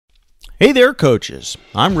Hey there, coaches.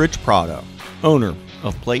 I'm Rich Prado, owner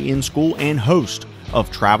of Play In School and host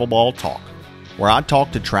of Travel Ball Talk, where I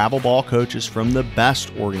talk to travel ball coaches from the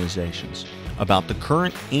best organizations about the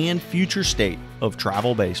current and future state of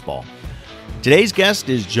travel baseball. Today's guest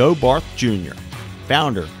is Joe Barth Jr.,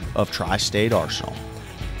 founder of Tri-State Arsenal.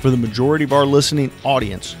 For the majority of our listening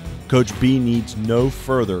audience, Coach B needs no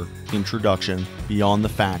further introduction beyond the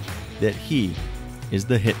fact that he is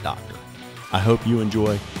the hit doctor. I hope you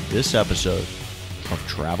enjoy this episode of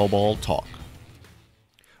Travel Ball Talk.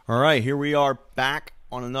 All right, here we are back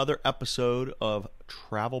on another episode of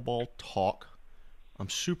Travel Ball Talk. I'm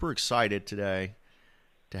super excited today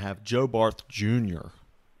to have Joe Barth Jr.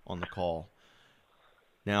 on the call.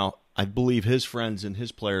 Now, I believe his friends and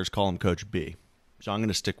his players call him Coach B. So I'm going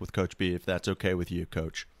to stick with Coach B if that's okay with you,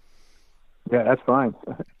 Coach. Yeah, that's fine.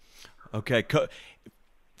 Okay.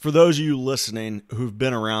 For those of you listening who've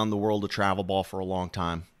been around the world of travel ball for a long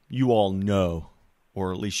time, you all know,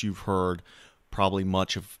 or at least you've heard, probably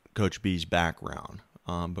much of Coach B's background.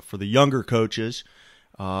 But for the younger coaches,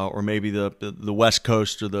 or maybe the West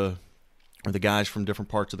Coast or the guys from different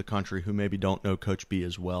parts of the country who maybe don't know Coach B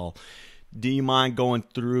as well, do you mind going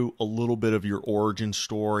through a little bit of your origin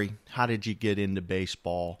story? How did you get into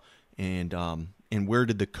baseball, and where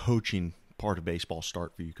did the coaching part of baseball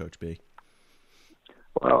start for you, Coach B?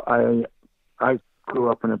 Well, I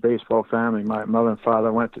grew up in a baseball family. My mother and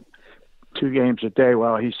father went to 2 games a day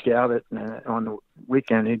while he scouted, and on the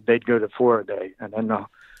weekend they'd go to 4 a day. And then the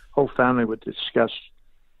whole family would discuss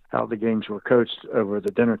how the games were coached over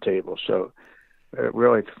the dinner table. So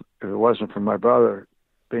really, if it wasn't for my brother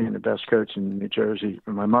being the best coach in New Jersey,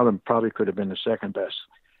 my mother probably could have been the second best.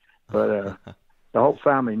 But the whole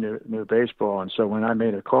family knew baseball, and so when I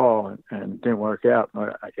made a call and it didn't work out,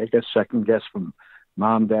 I guess second guess from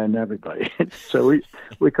Mom, Dad, and everybody. So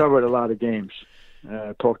we covered a lot of games,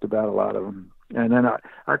 talked about a lot of them. And then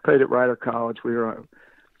I played at Rider College. We were,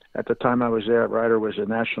 at the time I was there, Rider was a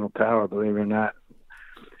national power, believe it or not.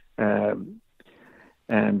 And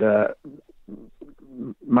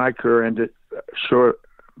my career ended short,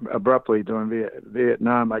 abruptly during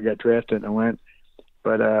Vietnam. I got drafted and went.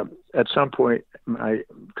 But at some point in my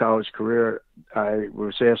college career, I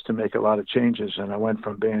was asked to make a lot of changes, and I went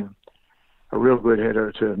from being a real good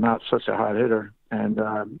hitter to not such a hot hitter. And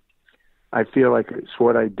I feel like it's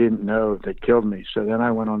what I didn't know that killed me. So then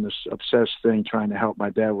I went on this obsessed thing trying to help my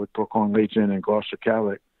dad with Brooklyn Legion and Gloucester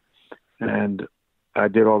Catholic. And I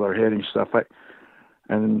did all their hitting stuff.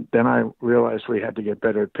 And then I realized we had to get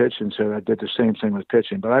better at pitching, so I did the same thing with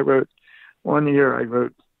pitching. But one year I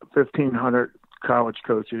wrote 1,500 college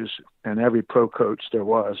coaches and every pro coach there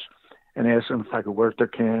was, and asked them if I could work their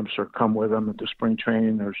camps or come with them at the spring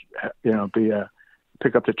training, or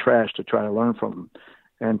pick up the trash to try to learn from them.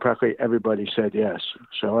 And practically everybody said yes.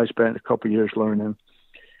 So I spent a couple of years learning,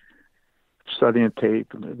 studying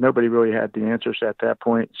tape. Nobody really had the answers at that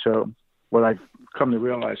point. So what I've come to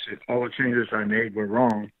realize is all the changes I made were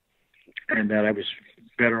wrong, and that I was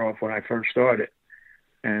better off when I first started.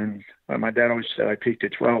 And my dad always said I peaked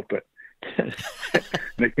at 12, but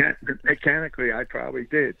mechanically I probably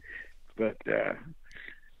did. But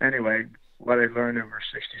anyway, what I learned over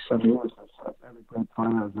 60-some years is that every great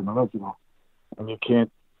player is an original, and you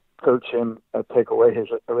can't coach him or take away his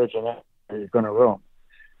originality, or you're going to ruin him.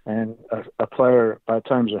 And a player, by the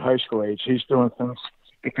time he's at high school age, he's doing things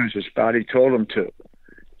because his body told him to.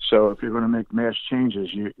 So if you're going to make mass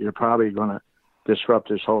changes, you're probably going to disrupt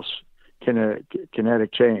his whole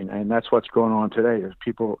kinetic chain, and that's what's going on today. Is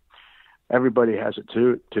everybody has a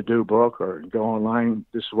to-do book or go online.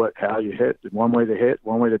 This is how you hit. One way to hit,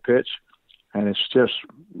 one way to pitch, and it's just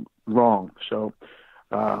wrong. So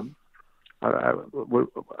we're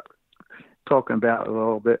talking about a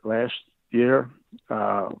little bit last year.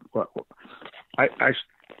 I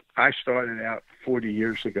started out 40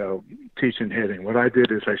 years ago teaching hitting. What I did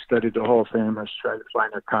is I studied the Hall of Famers, tried to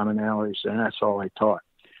find their commonalities, and that's all I taught.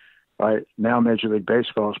 Right now, Major League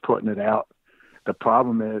Baseball is putting it out. The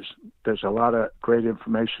problem is there's a lot of great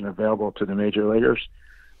information available to the major leaguers,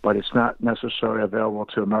 but it's not necessarily available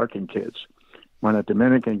to American kids. When a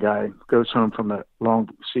Dominican guy goes home from a long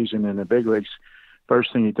season in the big leagues,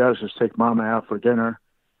 first thing he does is take mama out for dinner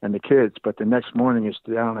and the kids, but the next morning is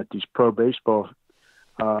down at these pro baseball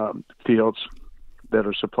fields that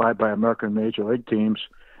are supplied by American major league teams,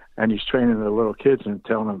 and he's training the little kids and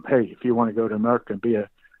telling them, hey, if you want to go to America and be a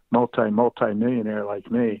multi-millionaire like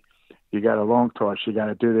me, you got a long toss, you got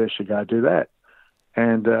to do this, you got to do that.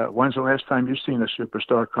 And when's the last time you've seen a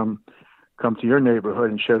superstar come to your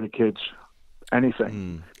neighborhood and show the kids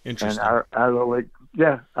anything? Interesting. And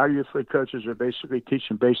our youth league coaches are basically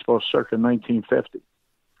teaching baseball circa 1950.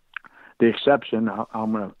 The exception,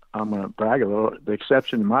 I'm gonna brag a little. The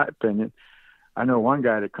exception, in my opinion, I know one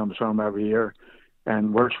guy that comes home every year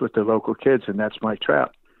and works with the local kids, and that's Mike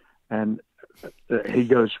Trout. And he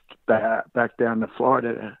goes back down to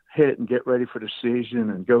Florida to hit and get ready for the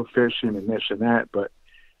season and go fishing and this and that. But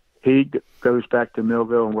he goes back to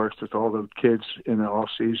Millville and works with all the kids in the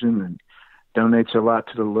off season and donates a lot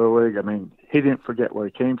to the Little League. I mean, he didn't forget where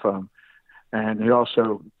he came from. And he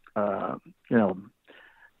also,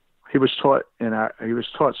 he was taught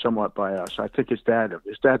somewhat by us. I think his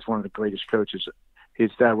dad's one of the greatest coaches.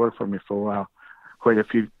 His dad worked for me for a while, quite a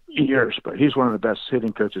few years, but he's one of the best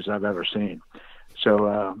hitting coaches I've ever seen.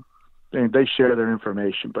 So they share their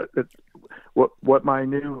information. But what my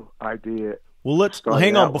new idea. Well, let's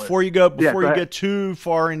hang on before you get too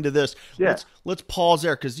far into this. Yeah. Let's pause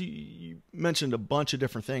there because you mentioned a bunch of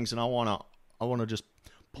different things, and I want to just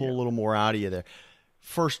pull a little more out of you there.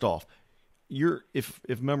 First off,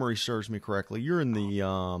 if memory serves me correctly, you're in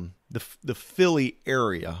the Philly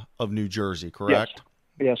area of New Jersey, correct?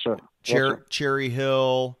 Yes, sir. Cherry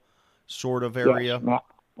Hill sort of area.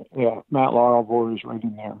 Yes, Matt Laurel boys right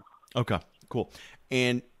in there. Okay, cool.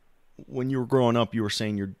 And when you were growing up, you were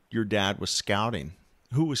saying your dad was scouting.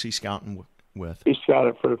 Who was he scouting with? He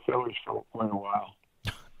scouted for the Phillies for quite a while.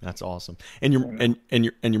 That's awesome. And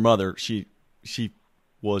your mother, she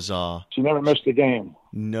was she never missed a game.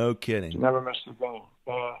 No kidding. She never missed a game.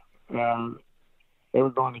 They were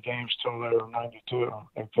going to games till they were 92.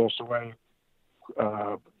 They passed away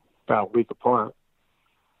about a week apart,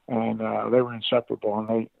 and they were inseparable.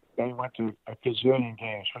 And they went to a gazillion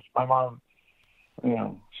games. Which my mom,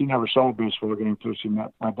 she never saw a baseball game until she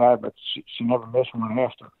met my dad, but she never missed one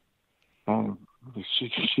after. And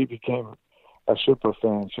she became a super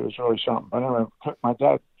fan. So it was really something. But anyway, my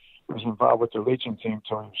dad was involved with the Legion team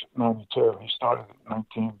till he was 92. He started in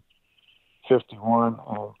 1951 and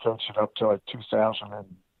coached it up to like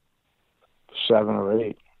 2007 or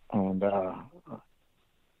 8. And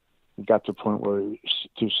he got to the point where he was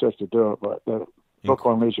too sick to do it. But the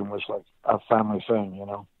Brooklyn Legion was like a family thing,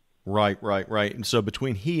 Right. And so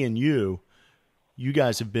between he and you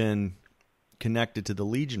guys have been connected to the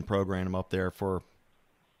Legion program up there for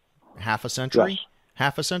half a century? Yes.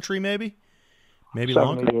 Half a century, maybe 70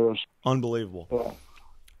 longer. years. Unbelievable. Yeah.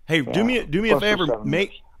 Hey, do me a favor. Years.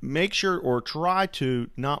 Make sure or try to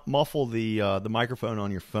not muffle the microphone on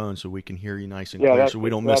your phone so we can hear you nice and clear, so we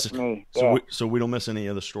don't miss me. Yeah. so we don't miss any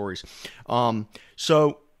of the stories.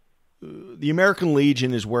 So the American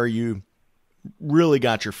Legion is where you really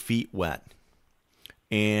got your feet wet.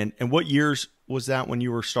 And what years was that when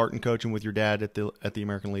you were starting coaching with your dad at the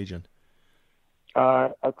American Legion? I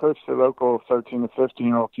coached the local 13 to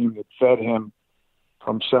 15-year-old team that fed him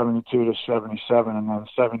from 72 to 77, and then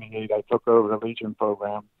 78 I took over the Legion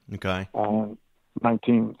program. Okay. And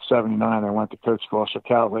 1979 I went to coach Gloucester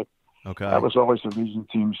Catholic. Okay. That was always the Legion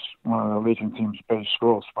team's, one of the Legion team's base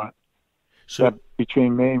schools. But so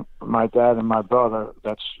between me, my dad, and my brother,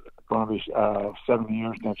 that's going to be 70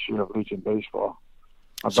 years next year of Legion baseball.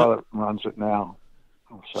 My brother runs it now.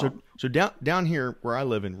 So down here where I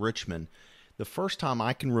live in Richmond, the first time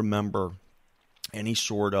I can remember any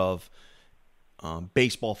sort of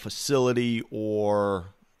baseball facility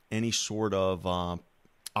or any sort of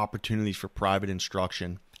opportunities for private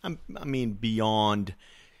instruction, I mean beyond,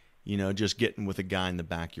 just getting with a guy in the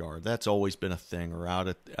backyard. That's always been a thing, or out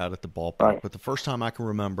at the ballpark. Right. But the first time I can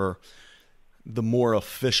remember the more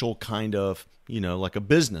official kind of, like a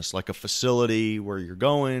business, like a facility where you're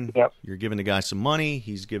going, Yep. You're giving the guy some money,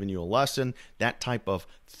 he's giving you a lesson, that type of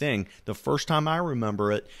thing. The first time I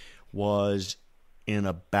remember it was in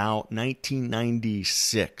about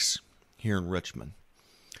 1996 here in Richmond.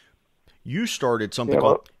 You started something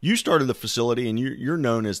you started the facility, and you're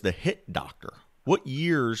known as the hit doctor. What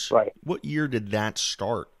years? Right. What year did that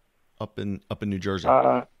start up in New Jersey?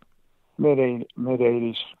 Mid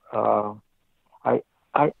 80s.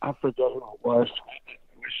 I forget who it was. It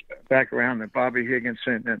was back around the Bobby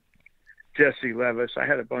Higginson and Jesse Levis. I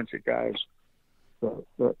had a bunch of guys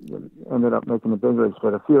that ended up making the big leagues,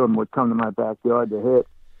 but a few of them would come to my backyard to hit,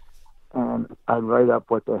 and I'd write up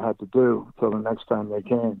what they had to do till the next time they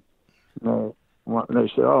came. And they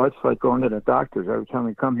said, "Oh, it's like going to the doctors. Every time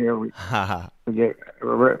we come here, we get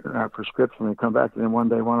our prescription. We come back." And then one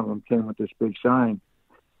day, one of them came with this big sign.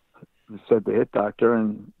 It said the hit doctor,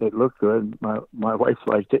 and it looked good. My wife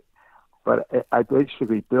liked it, but I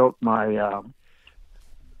basically built my.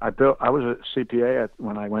 I was a CPA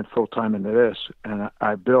when I went full time into this, and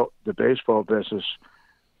I built the baseball business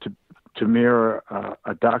to mirror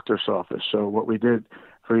a doctor's office. So what we did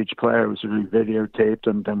for each player was we videotaped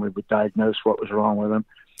them, then we would diagnose what was wrong with them.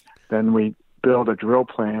 Then we build a drill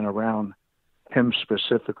plan around him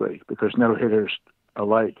specifically, because no hitter's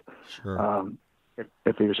alike. Sure.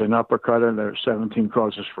 If he was an uppercutter, there are 17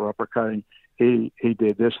 causes for uppercutting. He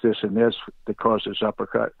did this, and this that causes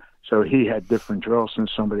uppercut. So he had different drills than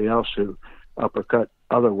somebody else who uppercut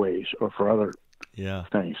other ways or for other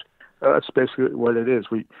things. So that's basically what it is.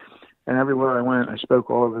 And everywhere I went, I spoke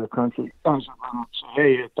all over the country. I was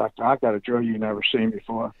say, "Hey, doctor, I got a drill you never seen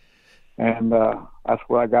before," and that's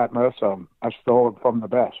where I got most of them. I stole it from the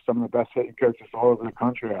best, some of the best hitting coaches all over the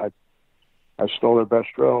country. I stole their best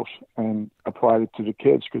drills and applied it to the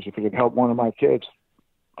kids, because if it could help one of my kids,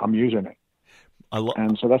 I'm using it.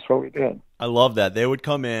 And so that's what we did. I love that. They would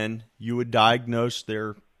come in, you would diagnose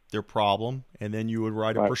their problem, and then you would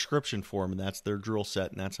write a prescription for them, and that's their drill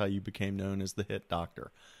set, and that's how you became known as the Hit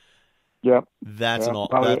Doctor. Yep. That's an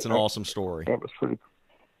awesome story. That was pretty.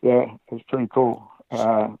 Yeah, it was pretty cool.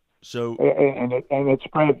 So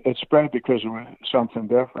it spread because it was something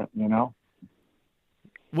different, you know.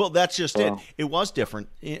 Well, that's just it. It was different,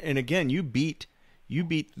 and again, you beat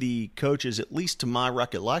the coaches, at least to my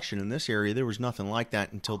recollection in this area. There was nothing like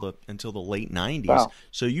that until the late '90s. Wow.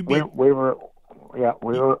 So you beat. We were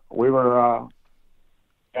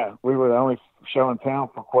the only show in town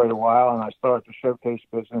for quite a while, and I started the showcase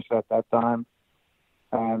business at that time,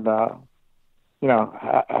 and you know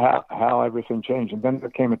how everything changed. And then there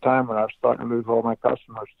came a time when I was starting to lose all my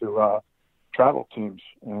customers to travel teams,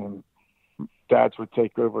 and dads would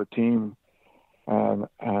take over a team and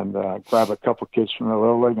grab a couple kids from the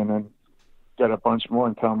little league, and then get a bunch more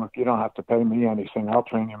and tell them, "If you don't have to pay me anything, I'll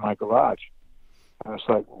train you in my garage." And it's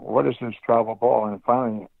like, what is this travel ball? And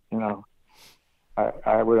finally, you know,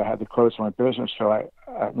 I would have had to close my business, so I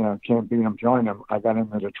can't beat them, join them. I got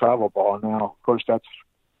into the travel ball, and now, of course, that's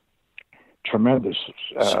tremendous.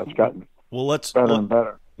 It's gotten better and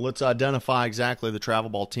better. Let's identify exactly the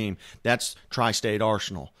travel ball team. That's Tri-State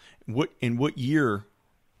Arsenal. In what year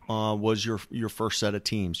was your first set of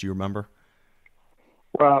teams? Do you remember?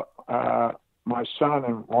 Well, my son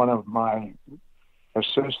and one of my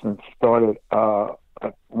assistants started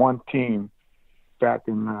one team back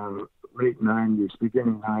in the late '90s,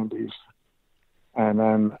 beginning '90s, and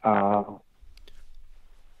then I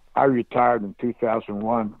retired in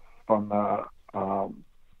 2001 from the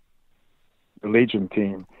Legion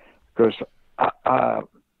team, because I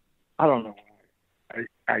don't know,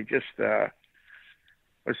 I just was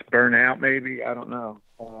burnt out, maybe, I don't know.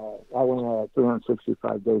 I went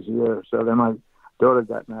 365 days a year. So then my daughter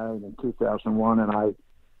got married in 2001, and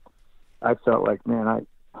I felt like, man, I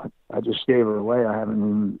just gave her away. I haven't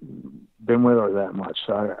even been with her that much.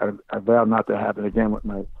 So I vowed not to have it again with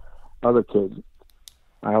my other kids,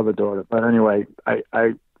 my other daughter. But anyway,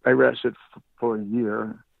 I rested for a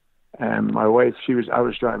year, and my wife, I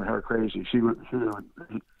was driving her crazy. She would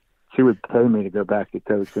pay me to go back to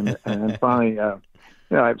coach, and finally, I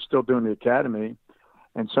was still doing the academy,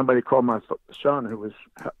 and somebody called my son, who was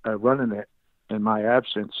running it in my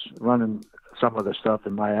absence, running some of the stuff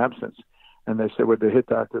in my absence. And they said, would the Hit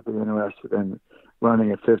Doctor be interested in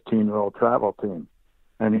running a 15-year-old travel team?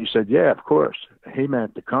 And he said, yeah, of course. He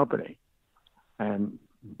meant the company. And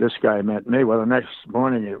this guy meant me. Well, the next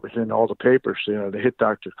morning it was in all the papers, the Hit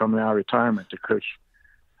Doctor coming out of retirement to coach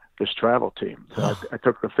this travel team. So I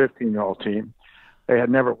took the 15-year-old team. They had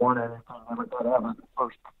never won anything, never got out of the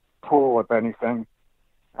first pool of anything.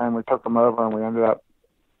 And we took them over, and we ended up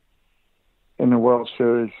in the World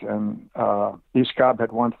Series, and East Cobb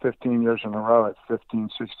had won 15 years in a row at 15,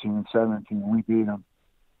 16, and 17, and we beat them.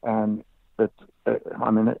 And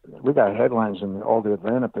we got headlines in all the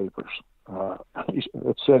Atlanta papers.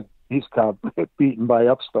 It said East Cobb beaten by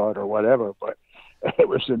Upstart or whatever, but it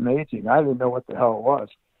was amazing. I didn't know what the hell it was.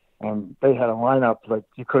 And they had a lineup like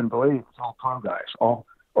you couldn't believe. It was all pro guys, all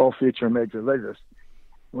future major leaguers.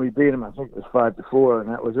 We beat them, I think it was 5-4,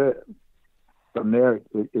 and that was it. From there,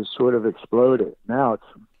 it sort of exploded. Now it's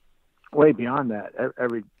way beyond that.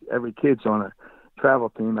 Every kid's on a travel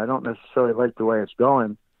team. I don't necessarily like the way it's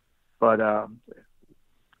going, but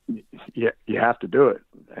you have to do it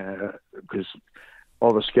because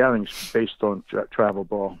all the scouting's based on travel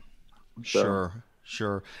ball. So.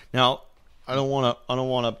 Sure. Now, I don't want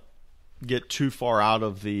to get too far out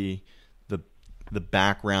of the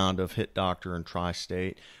background of Hit Doctor and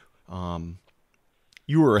Tri-State.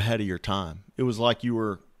 You were ahead of your time. It was like you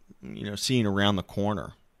were, seeing around the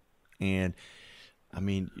corner. And, I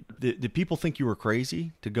mean, did people think you were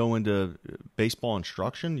crazy to go into baseball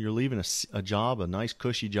instruction? You're leaving a job, a nice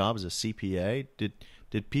cushy job as a CPA. Did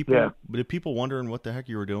people wondering what the heck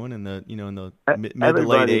you were doing in the mid to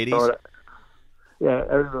late 80s?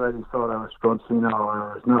 Everybody thought I was going senile.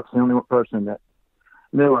 I was not the only person that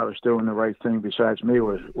knew I was doing the right thing besides me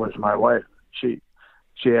was my wife. She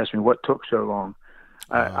asked me what took so long.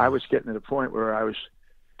 I was getting to the point where I was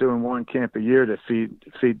doing one camp a year to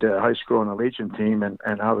feed the high school and the Legion team,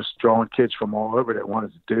 and I was drawing kids from all over that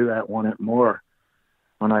wanted to do that, wanted more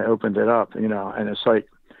when I opened it up, and it's like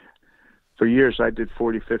for years I did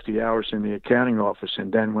 40, 50 hours in the accounting office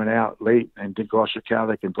and then went out late and did Gloucester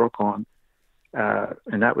Catholic in Brooklyn,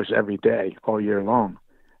 and that was every day, all year long.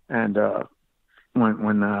 And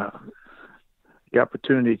when the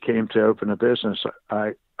opportunity came to open a business,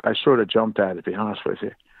 I sort of jumped at it, to be honest with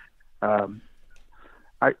you.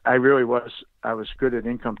 I really was. I was good at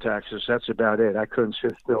income taxes. That's about it. I couldn't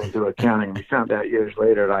sit still and do accounting. We found out years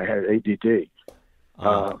later that I had ADD.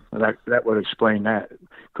 That would explain that.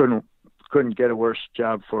 Couldn't get a worse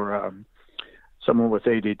job for someone with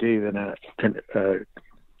ADD than an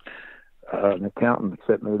accountant,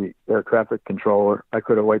 except maybe air traffic controller. I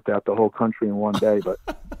could have wiped out the whole country in one day, but.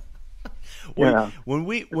 When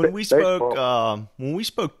we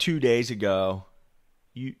spoke 2 days ago,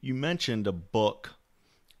 you mentioned a book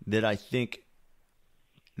that I think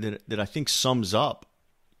sums up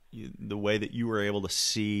the way that you were able to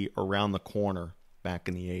see around the corner back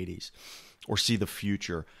in the 80s, or see the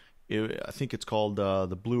future. I think it's called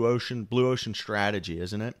the Blue Ocean Strategy,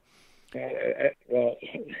 isn't it? Well,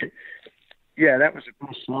 yeah, that was a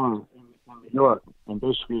bestseller in New York, and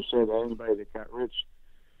basically said that anybody that got rich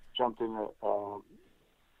jumped in a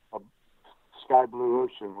sky blue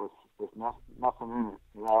ocean with nothing in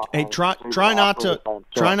it. Hey, try not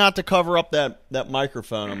to cover up that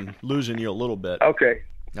microphone. I'm losing you a little bit. Okay.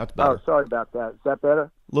 That's better. Oh, sorry about that. Is that better?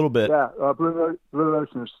 A little bit. Yeah. Blue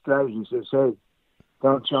Ocean Strategy says, hey,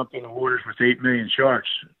 don't jump in the waters with 8 million sharks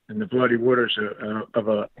in the bloody waters of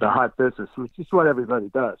the hot business, which is what everybody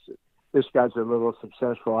does. This guy's a little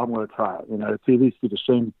successful. I'm going to try it. The TVs do the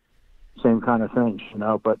same kind of things,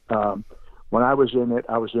 But when I was in it,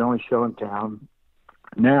 I was the only show in town.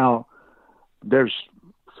 Now there's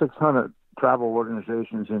 600 travel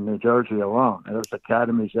organizations in New Jersey alone, and there's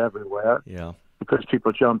academies everywhere. Yeah. Because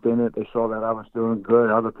people jumped in it, they saw that I was doing good.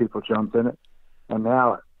 Other people jumped in it, and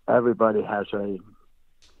now everybody has a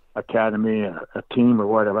academy, a team, or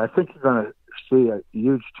whatever. I think you're going to see a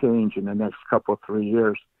huge change in the next couple of 3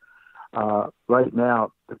 years. Right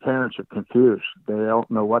now, the parents are confused. They don't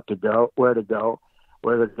know where to go, where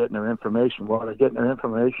they're getting their information. Well, they're getting their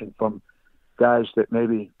information from guys that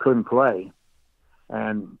maybe couldn't play,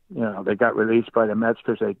 and they got released by the Mets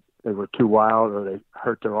because they were too wild, or they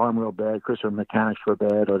hurt their arm real bad because their mechanics were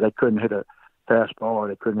bad, or they couldn't hit a fastball, or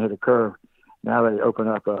they couldn't hit a curve. Now they open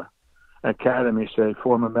up an academy, say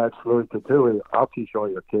former Mets Louis Catuli, I'll teach all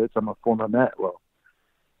your kids. I'm a former Met. Well,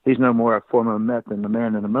 he's no more a former Met than the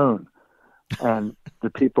man in the moon. And the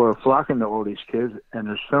people are flocking to all these kids, and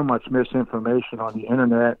there's so much misinformation on the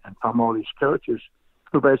internet and from all these coaches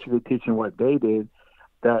who are basically teaching what they did,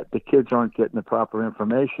 that the kids aren't getting the proper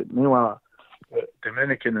information. Meanwhile, the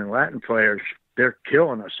Dominican and Latin players, they're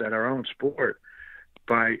killing us at our own sport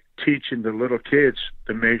by teaching the little kids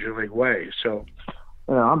the major league way. So,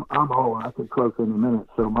 I'm old. I could close in a minute.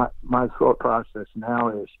 So my thought process now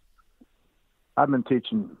is I've been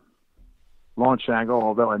teaching launch angle,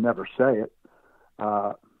 although I never say it.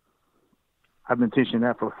 I've been teaching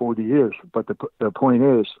that for 40 years. But the point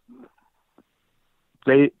is,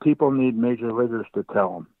 people need major leaguers to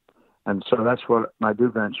tell them. And so that's what my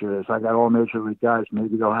new venture is. I got all major league guys.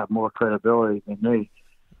 Maybe they'll have more credibility than me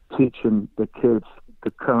teaching the kids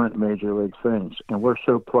the current major league things. And we're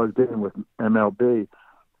so plugged in with MLB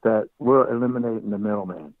that we're eliminating the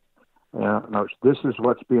middleman. This is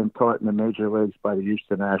what's being taught in the major leagues by the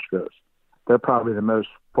Houston Astros. They're probably the most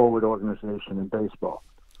forward organization in baseball,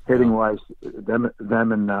 hitting wise. Them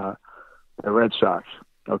and the Red Sox.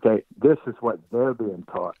 Okay, this is what they're being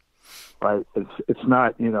taught. Right? It's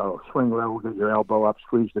not swing level, get your elbow up,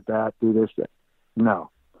 squeeze the bat, do this. That. No,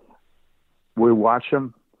 we watch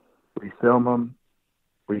them, we film them,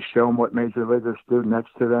 we show them what major leaguers do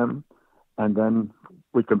next to them, and then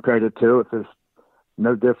we compare the two. If there's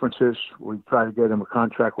no differences, we try to get them a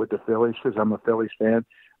contract with the Phillies because I'm a Phillies fan.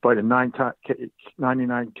 But in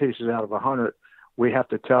 99 cases out of 100, we have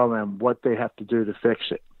to tell them what they have to do to fix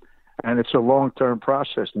it. And it's a long-term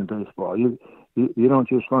process in baseball. You don't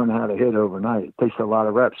just learn how to hit overnight. It takes a lot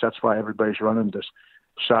of reps. That's why everybody's running to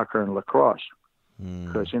soccer and lacrosse.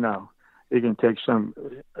 Because, you can take some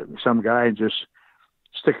guy and just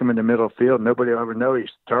stick him in the middle field. Nobody will ever know he's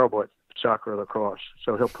terrible at soccer or lacrosse.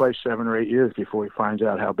 So he'll play 7 or 8 years before he finds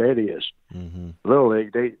out how bad he is. Mm-hmm. Little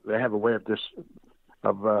League, they have a way of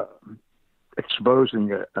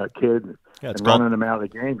exposing a kid Yeah, and running them out of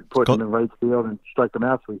the game, putting them in right field and strike them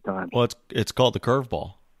out 3 times. Well, it's called the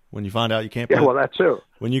curveball. When you find out you can't Yeah, well, that too.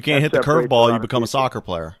 When you can't hit the curveball, you become a soccer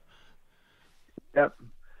player. Yep.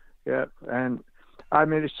 And, I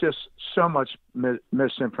mean, it's just so much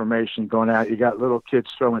misinformation going out. You got little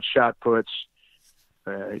kids throwing shot puts.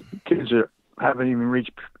 Kids haven't even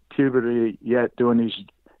reached puberty yet doing these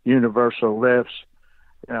universal lifts,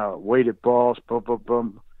 weighted balls, boom, boom,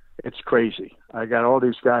 boom. It's crazy. I got all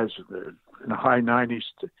these guys in the high 90s,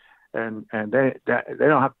 and they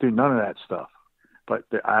don't have to do none of that stuff. But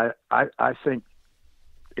I think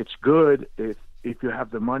it's good if you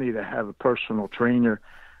have the money to have a personal trainer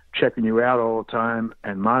checking you out all the time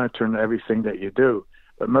and monitoring everything that you do.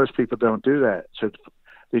 But most people don't do that. So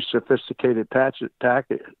these sophisticated packages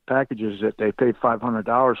that they pay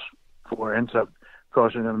 $500 for ends up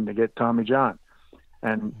causing them to get Tommy John.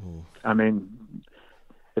 And, I mean,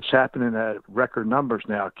 it's happening at record numbers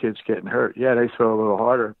now, kids getting hurt. Yeah, they throw a little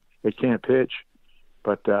harder. They can't pitch,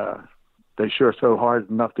 but they sure throw hard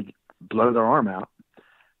enough to blow their arm out.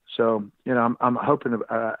 So, I'm hoping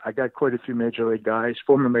I got quite a few major league guys,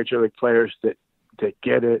 former major league players that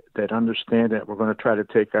get it, that understand it. We're going to try to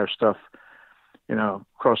take our stuff,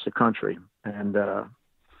 across the country. And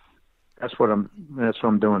that's what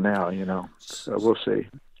I'm doing now, So we'll see.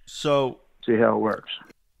 See how it works.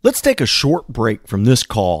 Let's take a short break from this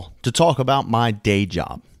call to talk about my day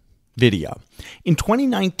job, video. In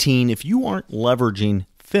 2019, if you aren't leveraging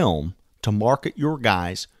film to market your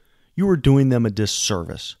guys, you are doing them a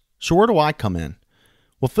disservice. So where do I come in?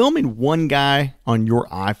 Well, filming one guy on your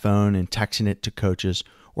iPhone and texting it to coaches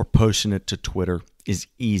or posting it to Twitter is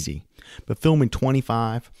easy. But filming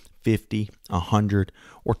 25, 50, 100,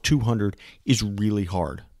 or 200 is really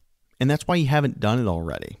hard. And that's why you haven't done it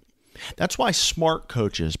already. That's why smart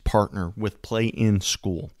coaches partner with Play in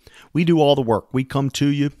School. We do all the work. We come to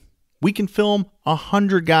you. We can film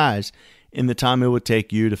 100 guys in the time it would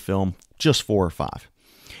take you to film just 4 or 5.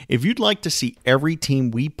 If you'd like to see every team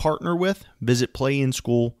we partner with, visit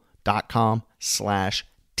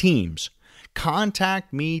playinschool.com/teams.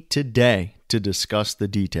 Contact me today to discuss the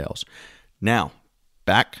details. Now,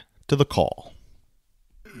 back to the call.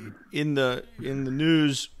 In the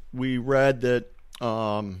news, we read that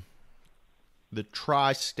the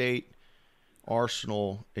Tri-State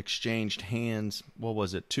Arsenal exchanged hands. What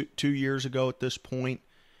was it? 2 years ago at this point?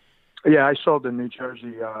 Yeah, I sold the New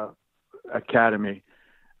Jersey Academy,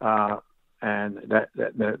 and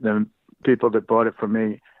the people that bought it from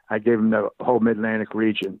me, I gave them the whole Mid-Atlantic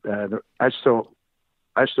region. I still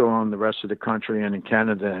own the rest of the country and in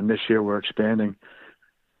Canada, and this year we're expanding.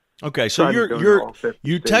 Okay, so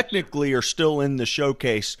you technically are still in the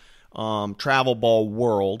showcase travel ball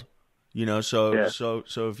world,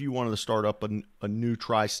 So if you wanted to start up a new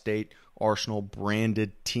Tri-State Arsenal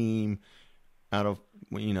branded team out of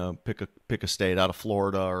pick a state out of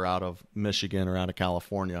Florida or out of Michigan or out of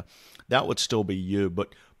California, that would still be you.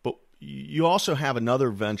 But you also have another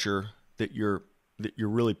venture that you're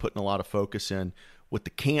really putting a lot of focus in with the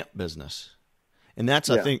camp business. And that's,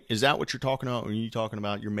 I think, is that what you're talking about? Or are you talking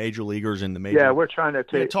about your major leaguers in the major? Yeah, we're trying to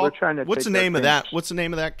take. What's the name of that? What's the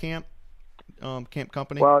name of that camp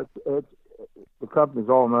company? Well, the company's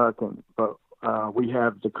All American, but we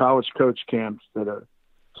have the college coach camps that are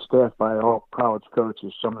staffed by all college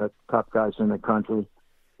coaches, some of the top guys in the country.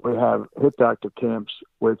 We have hit doctor camps,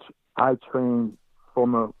 which I train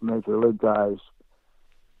former major league guys,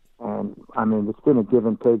 and I mean it's been a give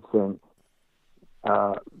and take thing.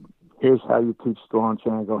 Here's how you teach the launch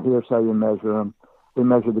angle. Here's how you measure them. We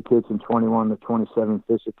measure the kids in 21 to 27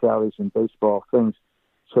 physicalities in baseball things,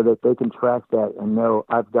 so that they can track that and know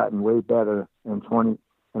I've gotten way better in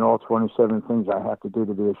all 27 things I have to do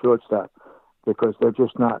to be a shortstop, because they're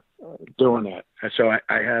just not doing that. And so I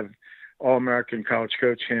have All-American college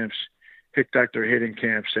coach camps, hit doctor hitting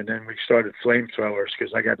camps, and then we started flamethrowers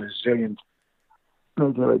because I got a zillion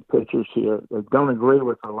major league pitchers here that don't agree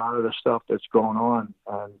with a lot of the stuff that's going on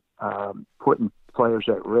and putting players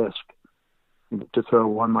at risk to throw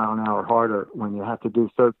 1 mile an hour harder when you have to do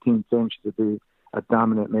 13 things to be a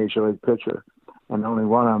dominant major league pitcher, and only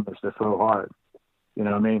one of them is to throw hard. You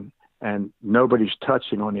know what I mean? And nobody's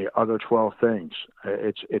touching on the other 12 things.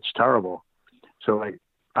 It's terrible. So like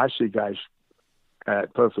I see guys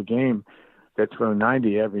at Perfect Game that throw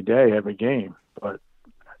 90 every day, every game. But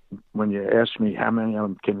when you ask me how many of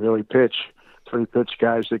them can really pitch, 3 pitch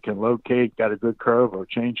guys that can locate, got a good curve or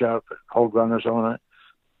change up, hold runners on it,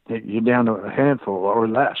 you're down to a handful or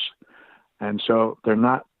less. And so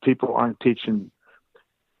people aren't teaching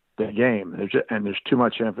the game. There's too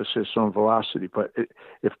much emphasis on velocity. But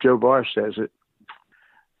if Joe Barth says it,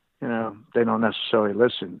 they don't necessarily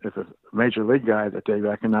listen. If a major league guy that they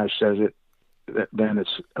recognize says it, then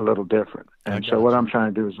it's a little different. And so what I'm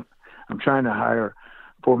trying to do is I'm trying to hire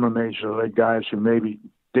former major league guys who maybe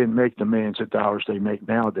didn't make the millions of dollars they make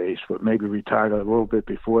nowadays, but maybe retired a little bit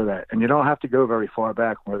before that. And you don't have to go very far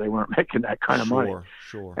back where they weren't making that kind of money.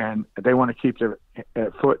 Sure. And they want to keep their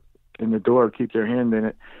foot in the door, keep their hand in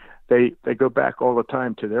it. They go back all the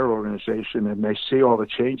time to their organization, and they see all the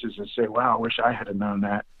changes and say, wow, I wish I had known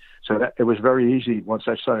that. So that it was very easy once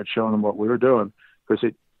I started showing them what we were doing, because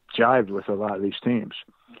it jived with a lot of these teams.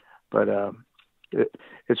 But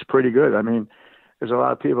it's pretty good. I mean, there's a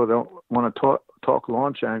lot of people don't want to talk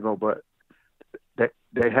launch angle, but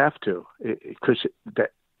they have to, because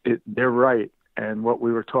they're right, and what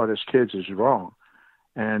we were taught as kids is wrong.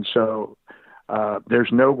 And so there's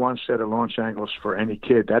no one set of launch angles for any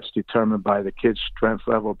kid. That's determined by the kid's strength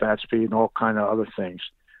level, bat speed, and all kind of other things.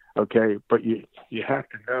 Okay, but you have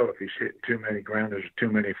to know if he's hitting too many grounders or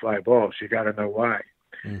too many fly balls. You got to know why.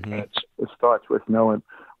 Mm-hmm. And it starts with knowing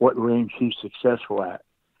what range he's successful at,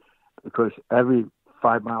 because every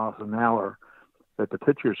 5 miles an hour that the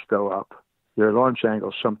pitchers go up, your launch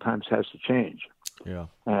angle sometimes has to change. Yeah.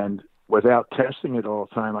 And without testing it all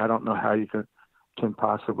the time, I don't know how you can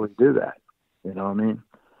possibly do that. You know what I mean?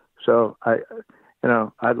 So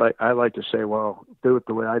I'd like to say, well, do it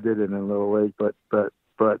the way I did it in a little league, but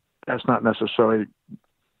that's not necessarily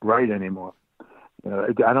right anymore.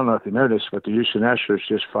 I don't know if you noticed, but the Houston Astros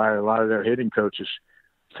just fired a lot of their hitting coaches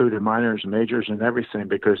through the minors, majors, and everything,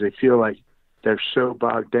 because they feel like they're so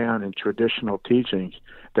bogged down in traditional teachings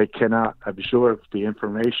they cannot absorb the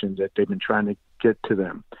information that they've been trying to get to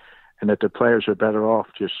them, and that the players are better off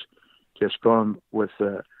just going with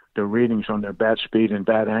the readings on their bat speed and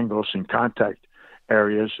bat angles and contact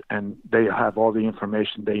areas, and they have all the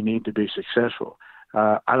information they need to be successful.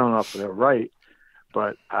 I don't know if they're right,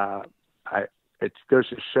 but it goes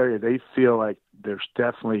to show you they feel like there's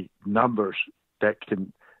definitely numbers that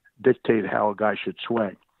can dictate how a guy should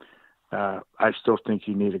swing. I still think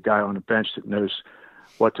you need a guy on the bench that knows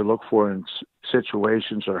what to look for in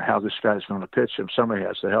situations, or how this guy's going to pitch him. Somebody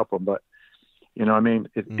has to help him, but you know what I mean?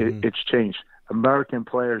 It's changed. American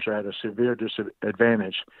players are at a severe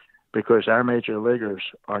disadvantage because our major leaguers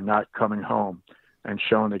are not coming home and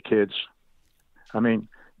showing the kids. I mean,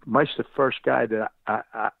 Mike's the first guy that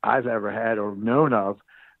I've ever had or known of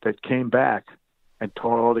that came back and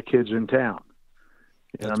taught all the kids in town.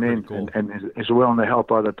 You know what I mean? Cool. And is willing to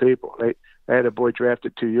help other people. They had a boy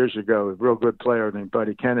drafted 2 years ago, a real good player named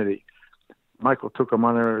Buddy Kennedy. Michael took him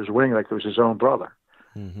under his wing like it was his own brother.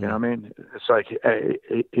 Mm-hmm. You know what I mean? It's like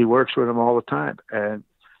he works with him all the time. And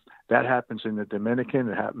that happens in the Dominican,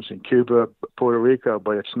 it happens in Cuba, Puerto Rico,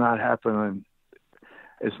 but it's not happening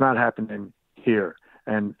here.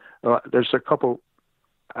 And there's a couple,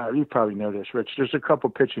 you probably know this, Rich, there's a couple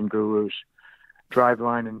pitching gurus,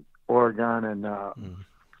 Driveline in Oregon and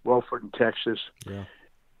Wolford in Texas. Yeah.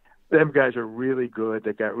 Them guys are really good.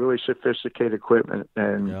 They got really sophisticated equipment,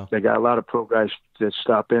 and they got a lot of pro guys that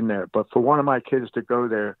stop in there. But for one of my kids to go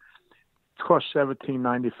there, it costs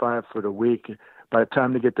 $17.95 for the week. By the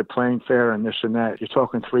time they get the plane fare and this and that, you're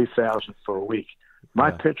talking $3,000 for a week. My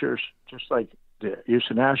pitchers, just like the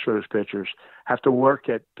Houston Astros pitchers, have to work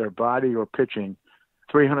at their body or pitching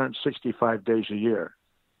 365 days a year.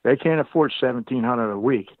 They can't afford $1,700 a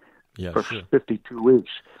week for 52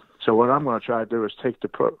 weeks. So what I'm going to try to do is take the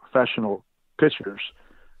professional pitchers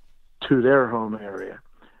to their home area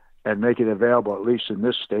and make it available, at least in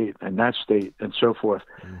this state and that state and so forth.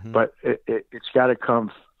 Mm-hmm. But it's got to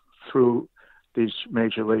come through these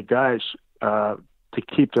major league guys to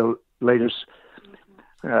keep the latest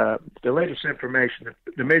information.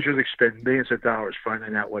 The major leagues spend millions of dollars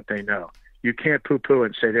finding out what they know. You can't poo-poo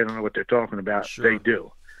and say they don't know what they're talking about. Sure. They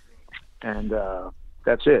do. And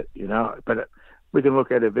that's it, you know. But we can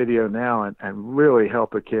look at a video now and really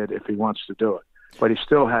help a kid if he wants to do it. But he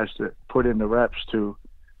still has to put in the reps to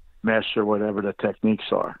master whatever the techniques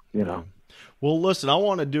are, you know. Well, listen, I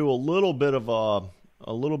want to do a little bit of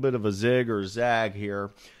a zig or zag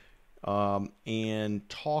here, and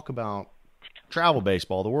talk about travel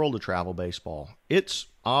baseball, the world of travel baseball. It's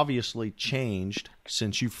obviously changed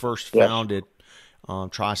since you first founded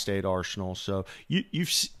Tri-State Arsenal. So you've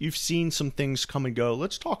seen some things come and go.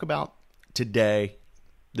 Let's talk about today,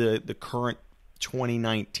 the current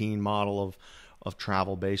 2019 model of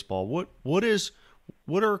travel baseball.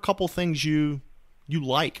 What are a couple things you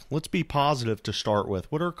like? Let's be positive to start with.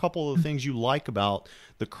 What are a couple of things you like about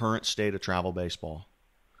the current state of travel baseball?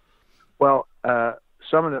 Well,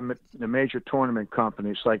 some of the major tournament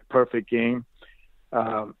companies like Perfect Game,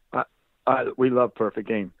 we love Perfect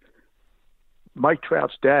Game. Mike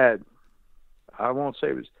Trout's dad, I won't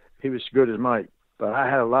say he was as good as Mike, but I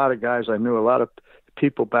had a lot of guys. I knew a lot of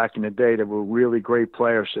people back in the day that were really great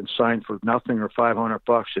players and signed for nothing or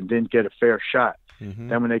 $500 and didn't get a fair shot. Mm-hmm.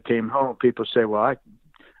 Then when they came home, people say, well,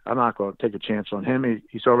 I'm not going to take a chance on him.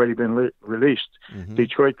 He's already been released. Mm-hmm.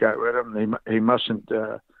 Detroit got rid of him. He mustn't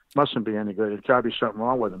be any good. There's got to be something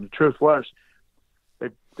wrong with him. The truth was,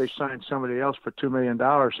 they signed somebody else for $2 million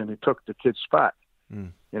and they took the kid's spot.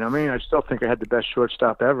 Mm. You know what I mean? I still think I had the best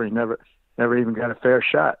shortstop ever. He never even got a fair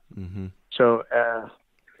shot. Mm-hmm. So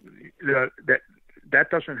that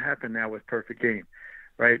doesn't happen now with Perfect Game,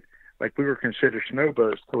 right? Like we were considered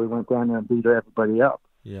snowbirds till we went down there and beat everybody up.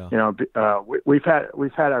 Yeah. You know, we've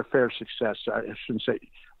had our fair success. I shouldn't say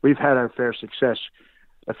we've had our fair success.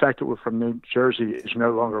 The fact that we're from New Jersey is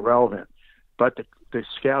no longer relevant. But the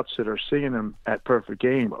scouts that are seeing them at Perfect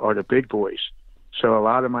Game are the big boys. So a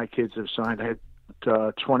lot of my kids have signed. I had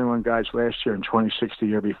 21 guys last year and 26 the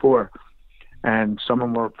year before. And some of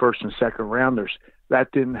them were first and second rounders.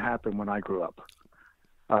 That didn't happen when I grew up.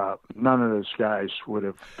 None of those guys would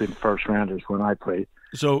have been first rounders when I played.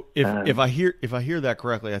 So if I hear that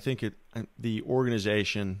correctly, I think the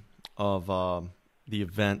organization of the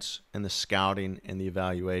events and the scouting and the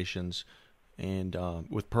evaluations, and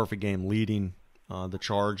with Perfect Game leading the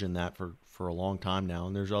charge in that for a long time now,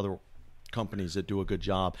 and there's other companies that do a good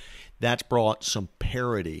job, that's brought some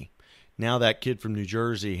parity. Now that kid from New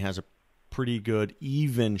Jersey has a pretty good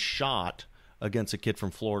even shot against a kid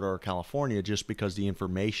from Florida or California just because the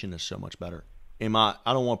information is so much better. I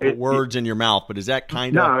don't want to put words in your mouth, but is that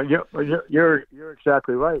kind of... No, you're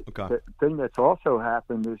exactly right. Okay. The thing that's also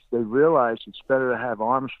happened is they realize it's better to have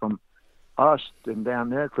arms from us than down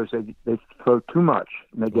there because they throw too much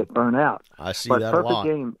and they get burnt out. I see that a lot.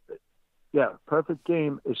 Perfect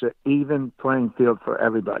Game is an even playing field for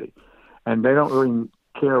everybody. And they don't really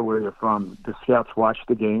care where you're from. The scouts watch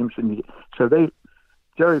the games.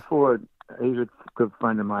 Jerry Ford, he's a good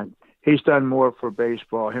friend of mine. He's done more for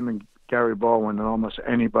baseball, him and Gary Baldwin, than almost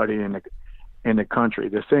anybody in the country.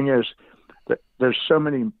 The thing is that there's so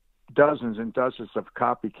many dozens and dozens of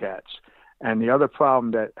copycats. And the other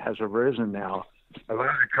problem that has arisen now, a lot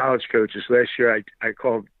of the college coaches last year, I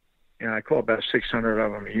called about 600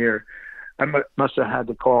 of them a year. I must have had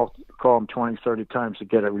to call them 20, 30 times to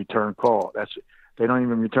get a return call. They don't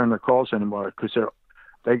even return their calls anymore because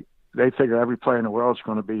they figure every player in the world is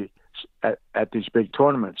going to be at these big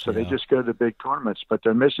tournaments. So they just go to the big tournaments, but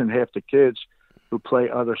they're missing half the kids who play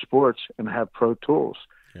other sports and have pro tools.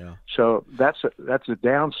 Yeah. So that's the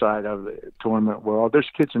downside of the tournament world. There's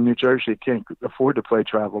kids in New Jersey that can't afford to play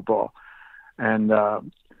travel ball. And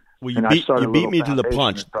you beat me to the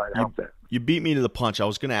punch. You beat me to the punch. I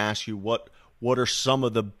was going to ask you what are some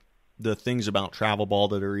of the things about travel ball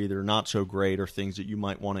that are either not so great or things that you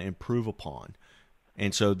might want to improve upon.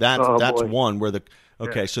 And so that's one where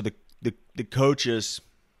so the coaches,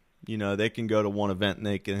 they can go to one event and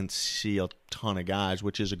they can see a ton of guys,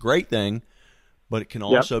 which is a great thing, but it can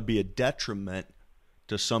also be a detriment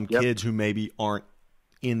to some kids who maybe aren't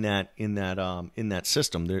in that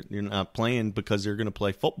system. They're not playing because they're going to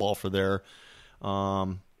play football for their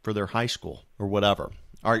high school or whatever.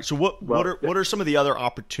 All right. So what are some of the other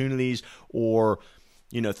opportunities or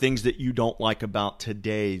things that you don't like about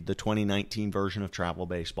today, the 2019 version of travel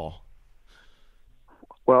baseball?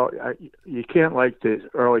 Well, you can't like the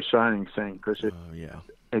early signing thing because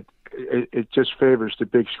it just favors the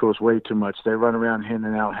big schools way too much. They run around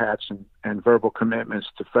handing out hats and verbal commitments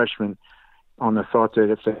to freshmen on the thought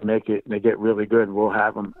that if they make it and they get really good, we'll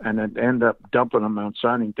have them, and then end up dumping them on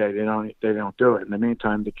signing day. They don't do it. In the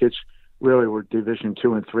meantime, the kids really were Division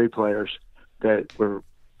II and III players that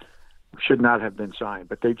should not have been signed,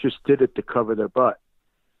 but they just did it to cover their butt,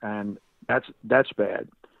 and that's bad.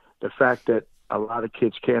 The fact that a lot of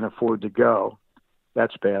kids can't afford to go,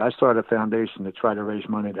 that's bad. I started a foundation to try to raise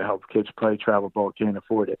money to help kids play travel ball, can't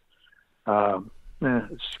afford it.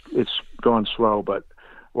 It's going slow, but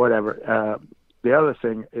whatever. The other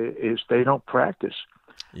thing is they don't practice.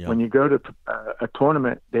 Yeah. When you go to a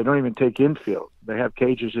tournament, they don't even take infield. They have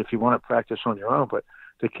cages if you want to practice on your own, but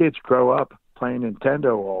the kids grow up playing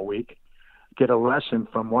Nintendo all week, get a lesson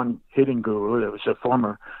from one hitting guru that was a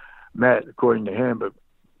former Met, according to him, but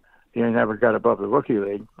he never got above the rookie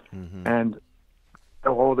league. Mm-hmm. And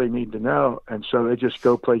all they need to know, and so they just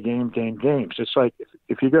go play games. It's like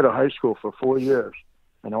if you go to high school for 4 years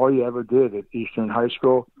and all you ever did at Eastern High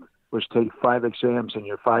School was take 5 exams in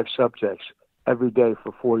your 5 subjects every day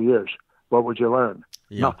for 4 years, what would you learn?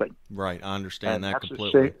 Yeah. Nothing. Right, I understand And that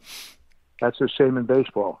completely. That's the same in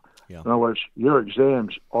baseball. Yeah. In other words, your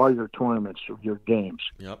exams are your tournaments, your games.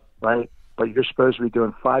 Yep. Right? but you're supposed to be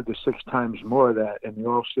doing 5 to 6 times more of that in the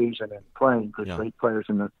off season and playing, because great players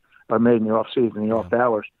are made in the off season, the off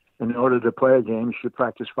hours. And in order to play a game, you should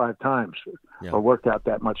practice 5 times or work out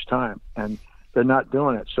that much time. And they're not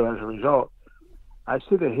doing it. So as a result, I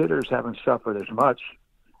see the hitters haven't suffered as much.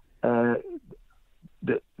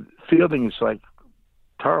 The fielding is like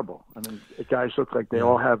terrible. I mean, the guys look like they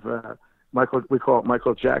all have we call it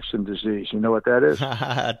Michael Jackson disease. You know what that is?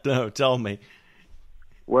 No, tell me.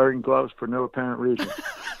 Wearing gloves for no apparent reason.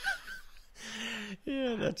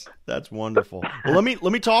 Yeah, that's wonderful. Well, let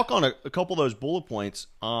me talk on a couple of those bullet points.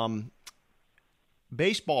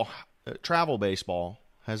 Baseball, travel baseball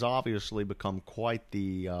has obviously become quite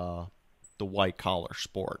the white collar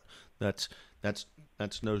sport. That's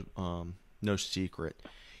no secret.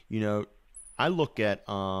 You know, I look at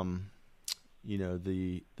the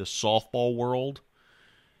softball world,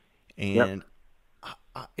 and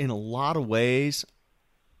in a lot of ways,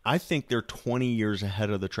 I think they're 20 years ahead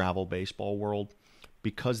of the travel baseball world,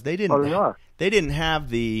 because they didn't have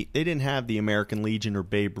the American Legion or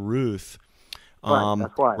Babe Ruth.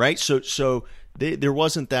 That's why. Right. So there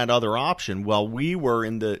wasn't that other option. While we were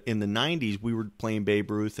in the 90s, we were playing Babe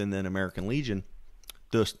Ruth and then American Legion.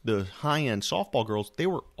 The high-end softball girls, they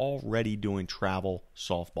were already doing travel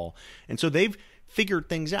softball. And so they've figured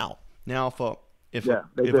things out. Now, if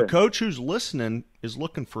a coach who's listening is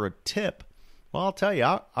looking for a tip, well, I'll tell you,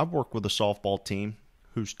 I've worked with a softball team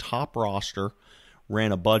whose top roster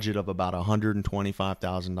ran a budget of about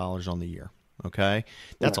 $125,000 on the year. Okay?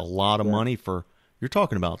 That's a lot of money for, you're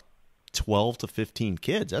talking about 12 to 15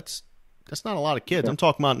 kids. That's not a lot of kids. I'm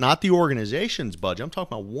talking about not the organization's budget. I'm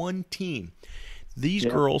talking about one team. These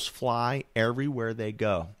girls fly everywhere they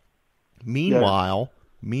go. Meanwhile,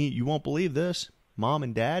 you won't believe this, Mom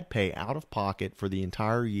and Dad pay out of pocket for the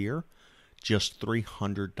entire year just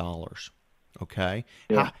 $300. Okay?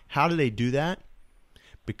 How do they do that?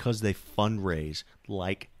 Because they fundraise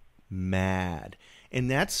like mad.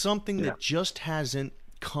 And that's something that just hasn't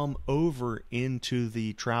come over into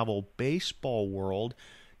the travel baseball world.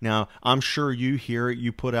 Now, I'm sure you hear it.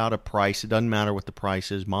 You put out a price. It doesn't matter what the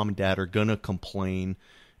price is. Mom and Dad are going to complain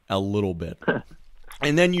a little bit.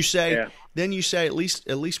 And then you say, at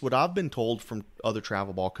least what I've been told from other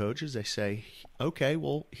travel ball coaches, they say, okay,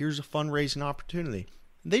 well, here's a fundraising opportunity.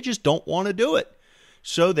 They just don't want to do it.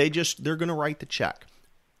 So they're going to write the check.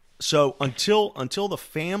 So until the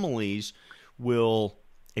families will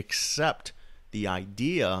accept the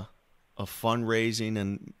idea of fundraising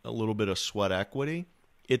and a little bit of sweat equity,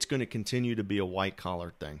 it's going to continue to be a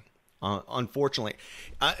white-collar thing. Unfortunately,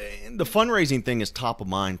 the fundraising thing is top of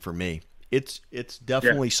mind for me. It's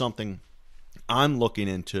definitely something I'm looking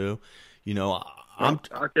into. You know, I'll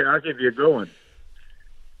give you a good one.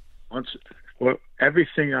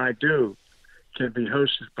 Everything I do can be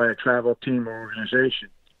hosted by a travel team or organization.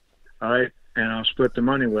 All right, and I'll split the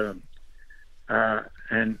money with them.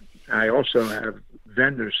 And I also have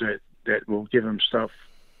vendors that will give them stuff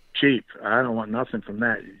cheap. I don't want nothing from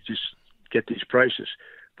that. You just get these prices.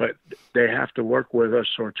 But they have to work with us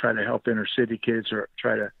or try to help inner city kids or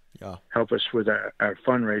try to help us with our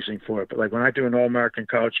fundraising for it. But like when I do an All-American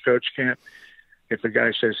College Coach Camp, if a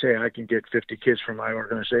guy says, hey, I can get 50 kids from my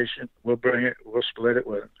organization, we'll bring it. We'll split it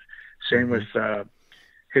with them. Same with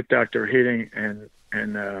Hit Doctor Hitting and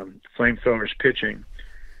Flamethrowers Pitching.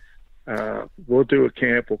 We'll do a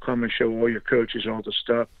camp. We'll come and show all your coaches all the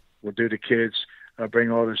stuff. We'll do the kids.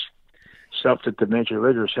 Bring all this stuff that the major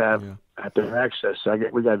leaguers have at their access.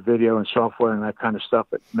 We got video and software and that kind of stuff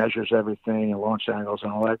that measures everything and launch angles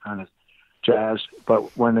and all that kind of jazz.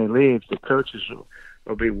 But when they leave, the coaches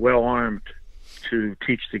will be well armed to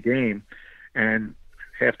teach the game, and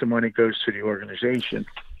half the money goes to the organization.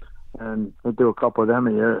 And we'll do a couple of them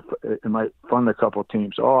a year. It might fund a couple of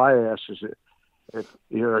teams. All I ask is if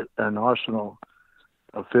you're an Arsenal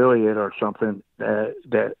affiliate or something,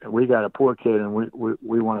 that we got a poor kid and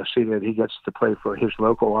we want to see that he gets to play for his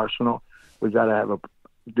local Arsenal, we got to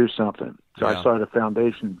do something. So I started a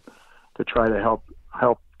foundation to try to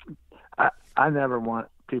help. I never want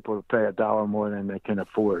people to pay $1 more than they can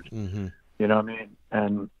afford. Mm-hmm. You know what I mean?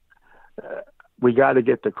 And we got to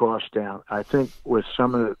get the cost down. I think with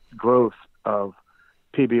some of the growth of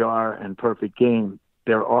PBR and Perfect Game,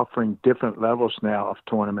 they're offering different levels now of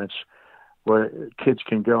tournaments where kids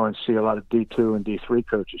can go and see a lot of D2 and D3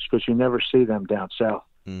 coaches, because you never see them down south.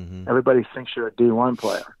 Mm-hmm. Everybody thinks you're a D1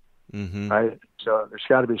 player, right? So there's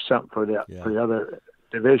got to be something for the other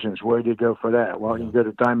divisions. Where do you go for that? Well, you can go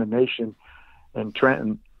to Diamond Nation in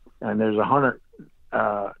Trenton, and there's 100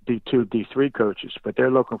 D2, D3 coaches, but they're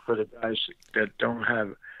looking for the guys that don't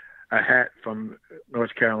have a hat from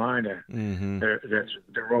North Carolina. Mm-hmm.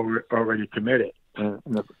 They're already committed. And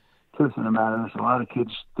the truth of the matter is, a lot of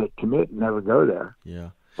kids that commit never go there. Yeah.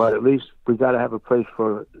 But at least we got to have a place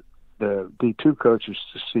for the D2 coaches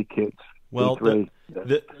to see kids. Well,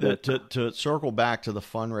 to circle back to the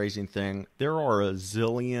fundraising thing, there are a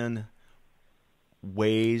zillion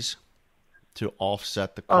ways to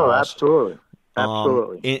offset the cost. Oh, absolutely.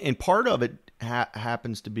 Absolutely. And part of it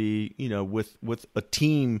happens to be, with a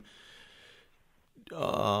team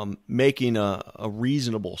making a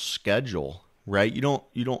reasonable schedule, right? You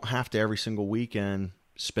don't have to every single weekend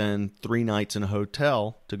spend 3 nights in a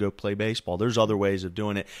hotel to go play baseball. There's other ways of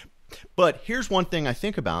doing it. But here's one thing I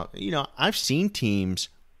think about. I've seen teams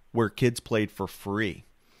where kids played for free.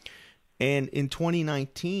 And in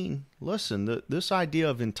 2019, listen, this idea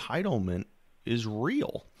of entitlement is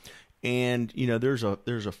real. And, there's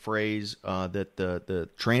a phrase that the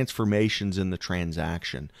transformation's in the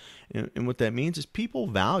transaction. And what that means is people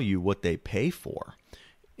value what they pay for.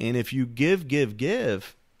 And if you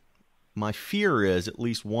give, my fear is at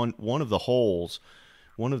least one of the holes,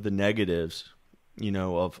 one of the negatives,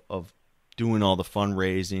 of doing all the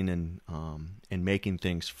fundraising and making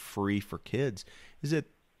things free for kids is that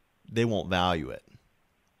they won't value it.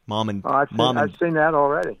 I've seen that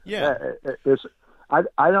already. Yeah.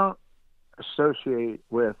 I don't associate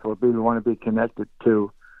with or want to be connected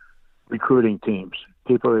to recruiting teams.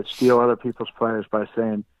 People that steal other people's players by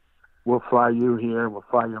saying, we'll fly you here, we'll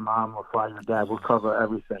fly your mom, we'll fly your dad, we'll cover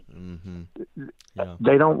everything. Mm-hmm. Yeah.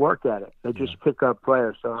 They don't work at it. They just pick up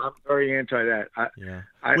players. So I'm very anti that.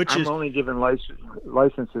 I'm only giving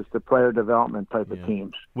licenses to player development type of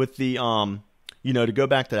teams. With the, to go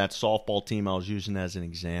back to that softball team I was using as an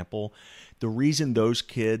example, the reason those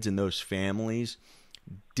kids and those families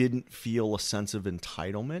didn't feel a sense of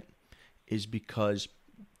entitlement is because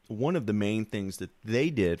one of the main things that they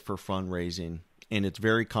did for fundraising, and it's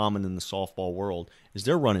very common in the softball world, is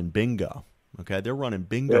they're running bingo. Okay, they're running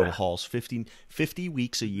bingo halls 50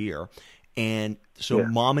 weeks a year. And so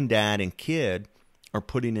mom and dad and kid are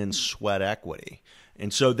putting in sweat equity.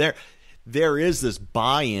 And so there is this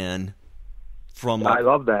buy-in from I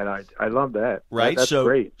love that. I love that. Right? That's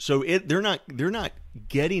great. So they're not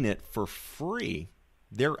getting it for free.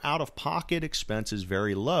 Their out-of-pocket expense is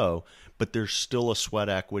very low, but there's still a sweat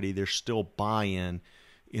equity. There's still buy-in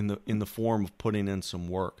in the form of putting in some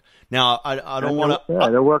work. Now, I don't want to. Yeah,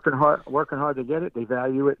 they're working hard to get it. They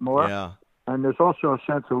value it more. Yeah. And there's also a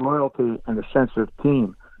sense of loyalty and a sense of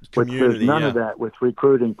team, community, which there's none of that with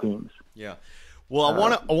recruiting teams. Yeah. Well,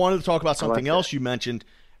 I wanted to talk about something else you mentioned,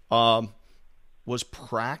 was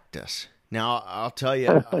practice. Now, I'll tell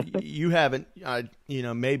you, you haven't,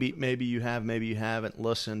 maybe you have, maybe you haven't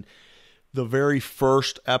listened. The very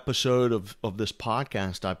first episode of this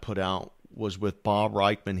podcast I put out was with Bob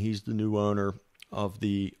Reichman. He's the new owner of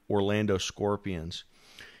the Orlando Scorpions.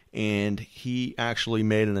 And he actually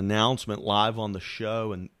made an announcement live on the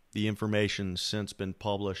show, and the information's since been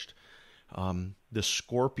published. The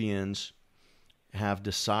Scorpions have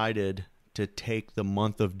decided to take the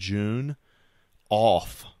month of June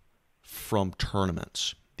off from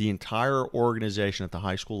tournaments. The entire organization at the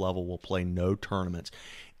high school level will play no tournaments.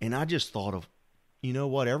 And I just thought of, you know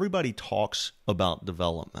what? Everybody talks about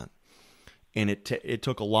development. And it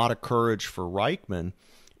took a lot of courage for Reichman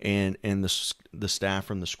and the staff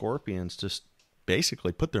from the Scorpions to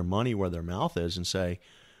basically put their money where their mouth is and say,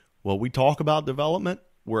 well, we talk about development,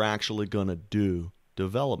 we're actually going to do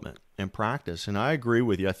development and practice. And I agree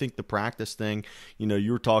with you. I think the practice thing,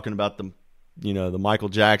 you were talking about the Michael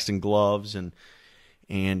Jackson gloves and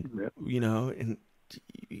you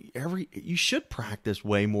should practice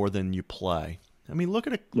way more than you play. I mean, look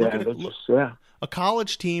at a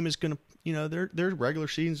college team is going to, their regular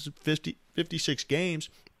season is 56 games,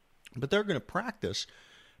 but they're going to practice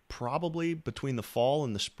probably between the fall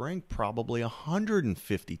and the spring, probably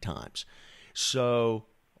 150 times. So,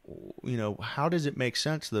 how does it make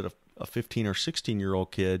sense that a 15 or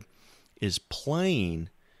 16-year-old kid is playing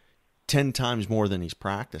 10 times more than he's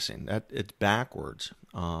practicing? It's backwards.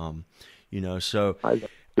 So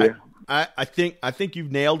I think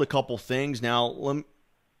you've nailed a couple things. Now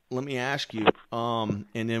let me ask you, and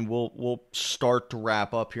then we'll start to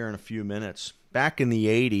wrap up here in a few minutes. Back in the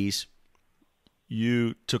 80s,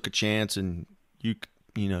 you took a chance, and you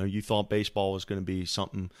thought baseball was going to be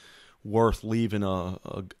something worth leaving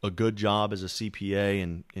a good job as a CPA,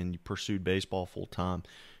 and you pursued baseball full time.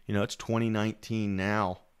 It's 2019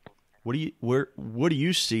 now. What do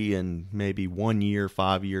you see in maybe 1 year,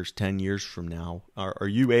 5 years, 10 years from now? Are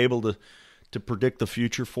you able to predict the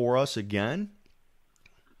future for us again?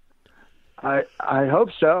 I hope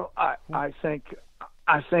so. I think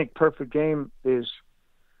I think Perfect Game is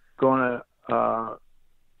going to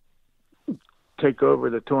take over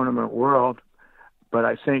the tournament world, but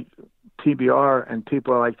I think PBR and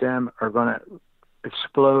people like them are going to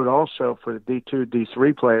explode also for the D2,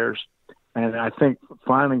 D3 players. And I think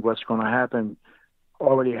finally what's going to happen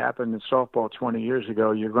already happened in softball 20 years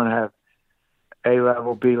ago. You're going to have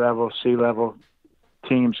A-level, B-level, C-level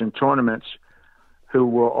teams in tournaments who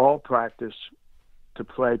will all practice to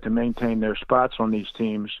play to maintain their spots on these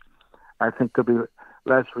teams. I think there'll be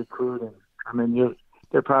less recruiting. I mean,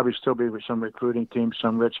 there'll probably still be some recruiting teams.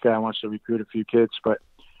 Some rich guy wants to recruit a few kids, but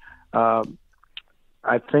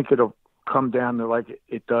I think it'll come down to like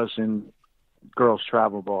it does in girls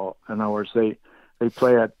travel ball. In other words, they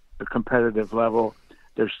play at a competitive level.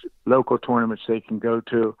 There's local tournaments they can go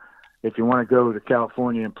to. If you want to go to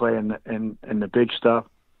California and play in the big stuff,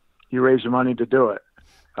 you raise the money to do it.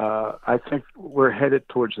 I think we're headed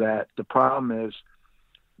towards that. The problem is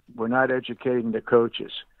we're not educating the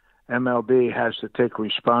coaches. MLB has to take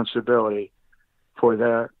responsibility for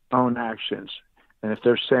their own actions. And if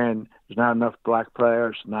they're saying there's not enough black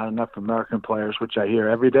players, not enough American players, which I hear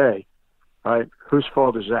every day, right? Whose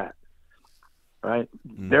fault is that? Right?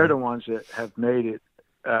 Mm-hmm. They're the ones that have made it.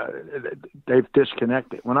 They've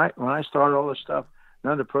disconnected. When I started all this stuff,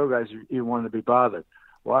 none of the pro guys even wanted to be bothered.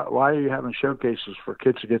 Why are you having showcases for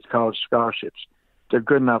kids to get college scholarships? They're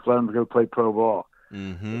good enough. Let them go play pro ball.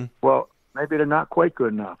 Mm-hmm. Well, maybe they're not quite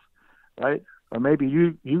good enough, right? Or maybe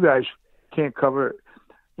you guys can't cover.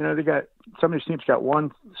 You know, some of these teams got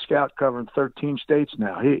one scout covering 13 states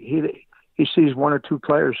now. He sees one or two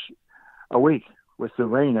players a week with the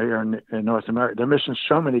rain here in North America. They're missing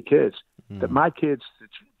so many kids. That my kids,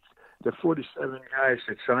 the 47 guys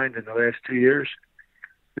that signed in the last 2 years,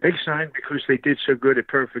 they signed because they did so good at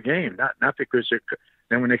Perfect Game, not because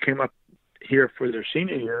then when they came up here for their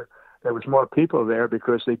senior year, there was more people there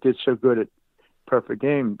because they did so good at Perfect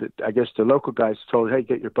Game that I guess the local guys told, hey,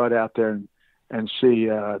 get your butt out there and see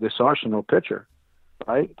this Arsenal pitcher,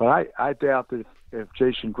 right? But I doubt that if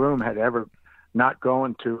Jason Groom had ever not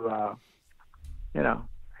gone to,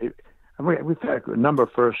 we've had a number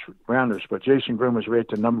of first rounders, but Jason Groom was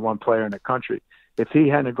rated the number one player in the country. If he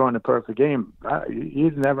hadn't gone to Perfect Game,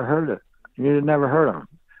 you'd never heard it. You'd never heard of him.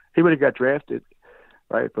 He would have got drafted,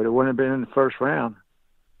 right? But it wouldn't have been in the first round.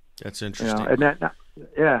 That's interesting.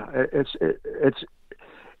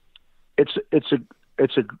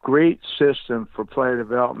 It's a great system for player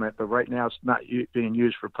development, but right now it's not being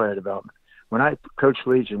used for player development. When I coached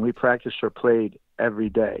Legion, we practiced or played every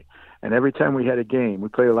day. And every time we had a game, we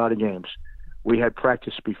played a lot of games, we had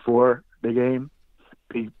practice before the game,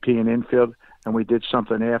 P and infield, and we did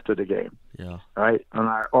something after the game. Yeah. Right? On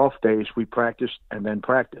our off days, we practiced and then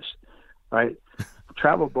practiced. Right?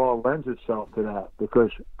 Travel ball lends itself to that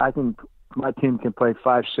because my team can play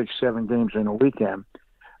 5, 6, 7 games in a weekend.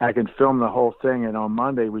 I can film the whole thing, and on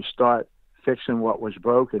Monday we start fixing what was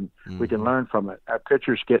broken. Mm-hmm. We can learn from it. Our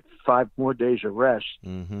pitchers get 5 more days of rest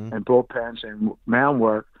and bullpens and mound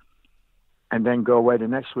work, and then go away the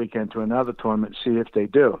next weekend to another tournament and see if they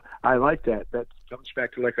do. I like that. That comes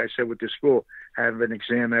back to, like I said, with the school, have an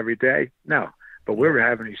exam every day. No, but we were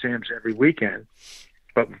having exams every weekend.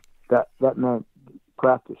 But that meant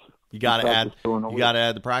practice. You got to add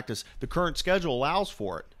the practice. The current schedule allows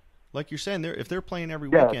for it. Like you're saying, if they're playing every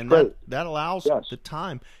weekend, that allows the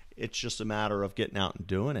time. It's just a matter of getting out and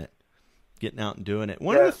doing it.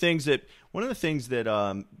 One of the things that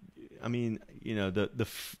I mean, you know,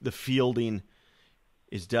 the fielding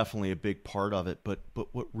is definitely a big part of it. But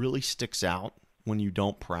what really sticks out when you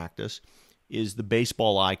don't practice is the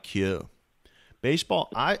baseball IQ. Baseball,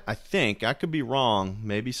 I think, I could be wrong.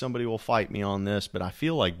 Maybe somebody will fight me on this, but I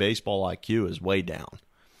feel like baseball IQ is way down.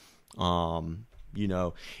 You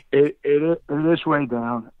know, it is way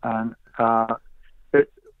down, and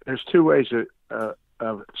there's two ways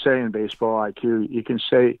of saying baseball IQ. You can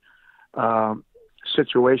say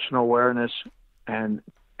situational awareness and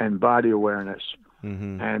body awareness.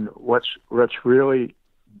 Mm-hmm. And what's really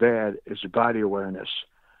bad is body awareness.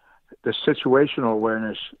 The situational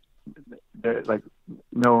awareness, like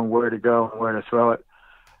knowing where to go and where to throw it,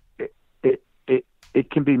 it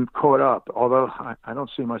can be caught up. Although I don't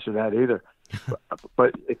see much of that either.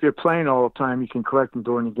 But if you're playing all the time, you can collect them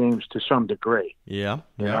during the games to some degree. Yeah.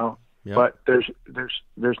 You know. Yeah. But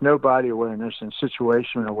there's no body awareness, and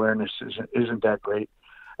situational awareness isn't that great.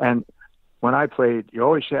 And when I played, you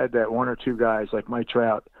always had that one or two guys like Mike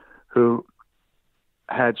Trout who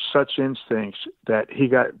had such instincts that he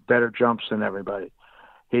got better jumps than everybody.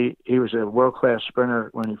 He was a world-class sprinter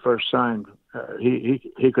when he first signed.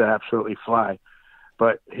 He could absolutely fly.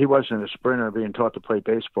 but he wasn't a sprinter being taught to play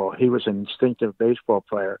baseball. He was an instinctive baseball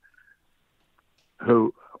player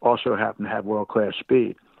who also happened to have world-class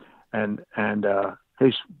speed. And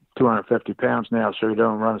he's 250 pounds now, so he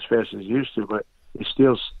don't run as fast as he used to, but he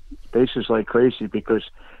steals bases like crazy because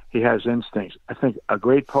he has instincts. I think a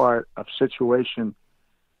great part of situation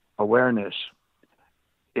awareness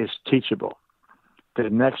is teachable. The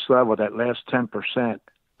next level, that last 10%,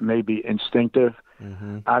 may be instinctive.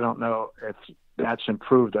 Mm-hmm. I don't know if that's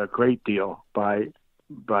improved a great deal by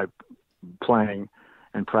playing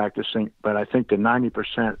and practicing, but I think the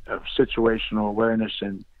 90% of situational awareness,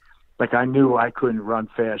 and like I knew I couldn't run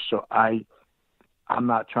fast, so I'm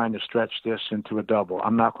not trying to stretch this into a double.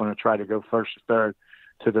 I'm not going to try to go first or third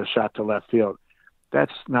to the shot to left field.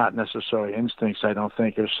 That's not necessarily instincts, I don't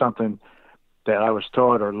think. It's something that I was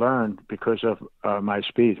taught or learned because of my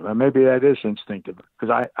speed. Well, maybe that is instinctive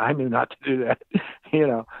because I knew not to do that.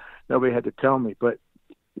 Nobody had to tell me. But,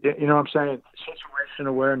 you know what I'm saying? Situation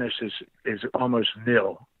awareness is almost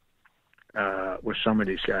nil with some of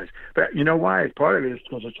these guys. But you know why? Part of it is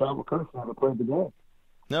because a travel coach never played the game.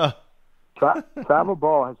 No. Travel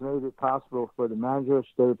ball has made it possible for the manager of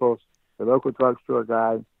Staples, the local drugstore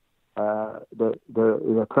guy, the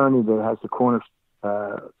attorney that has the corner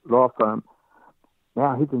law firm.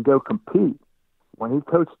 Now he can go compete. When he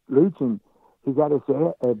coached Legion, he got his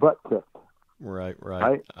butt kicked. Right.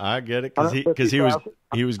 I get it because he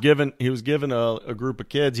was given a group of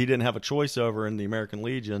kids he didn't have a choice over in the American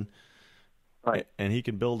Legion, right? And he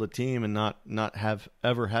can build a team and not have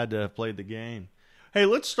ever had to have played the game. Hey,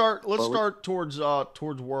 let's start towards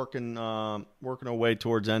working our way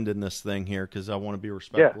towards ending this thing here because I want to be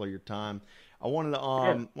respectful of your time. I wanted to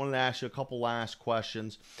ask you a couple last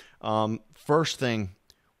questions. First thing,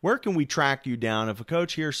 where can we track you down if a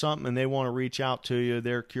coach hears something and they want to reach out to you?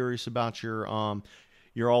 They're curious about your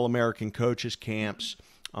All-American coaches camps.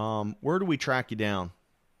 Where do we track you down?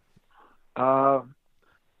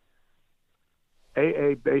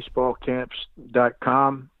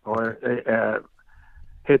 aabaseballcamps.com or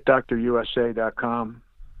hitdrusa.com.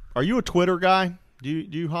 Are you a Twitter guy? Do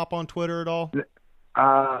you hop on Twitter at all?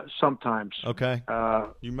 Sometimes. Okay.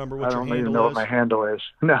 You remember what your handle is? I don't even know what my handle is.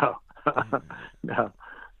 No. No.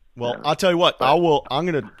 Well, I'll tell you what.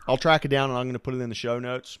 I'll track it down and I'm gonna put it in the show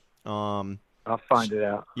notes. I'll find it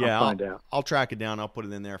out. Yeah, I'll track it down. I'll put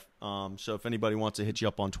it in there. So if anybody wants to hit you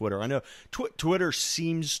up on Twitter, I know Twitter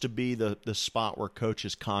seems to be the spot where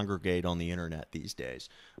coaches congregate on the internet these days.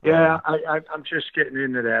 Yeah, I'm just getting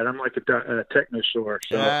into that. I'm like a technosaur.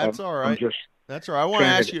 So that's all right. That's all right. I want to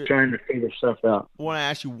ask you, trying to figure stuff out. I want to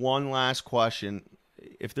ask you one last question.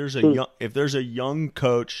 If there's a young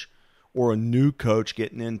coach or a new coach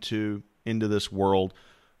getting into this world,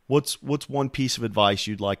 what's one piece of advice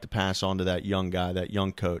you'd like to pass on to that young guy, that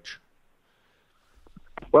young coach?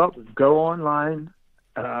 Well, go online,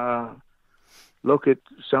 look at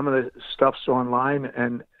some of the stuffs online,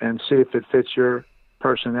 and see if it fits your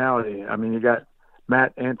personality. I mean, you got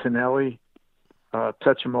Matt Antonelli,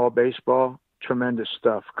 Touch 'em All Baseball, tremendous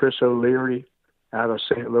stuff. Chris O'Leary out of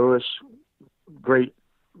St. Louis, great,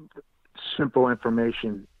 simple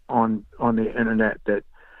information on the internet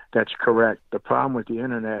that's correct. The problem with the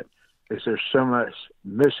internet is there's so much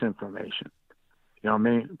misinformation. You know what I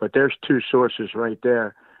mean? But there's two sources right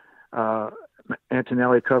there.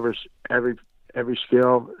 Antonelli covers every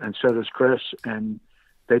skill, and so does Chris, and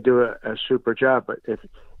they do a super job. But if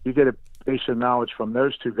you get a base of knowledge from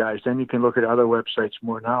those two guys, then you can look at other websites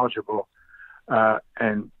more knowledgeable.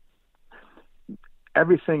 And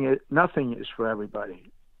nothing is for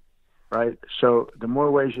everybody, right? So the more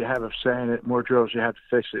ways you have of saying it, more drills you have to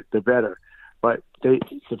fix it, the better. But the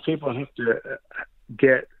people have to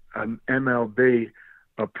get an MLB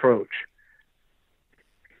approach.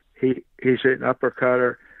 He's an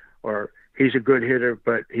uppercutter, or he's a good hitter,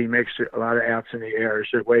 but he makes a lot of outs in the air. Is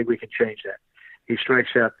there a way we can change that? He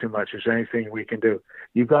strikes out too much. Is there anything we can do?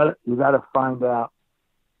 You got to find out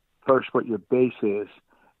first what your base is,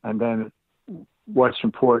 and then what's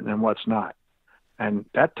important and what's not. And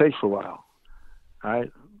that takes a while,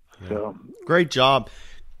 right? Yeah. So great job,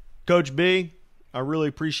 Coach B. I really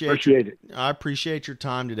appreciate it. I appreciate your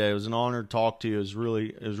time today. It was an honor to talk to you. It was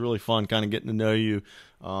really fun kind of getting to know you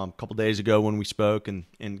a couple days ago when we spoke, and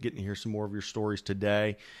getting to hear some more of your stories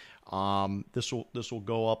today. This will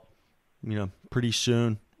go up, pretty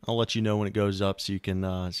soon. I'll let you know when it goes up so you can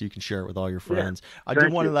share it with all your friends. Yeah, I do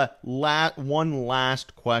want one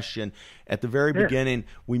last question. At the very beginning,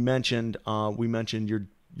 we mentioned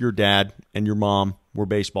your dad and your mom were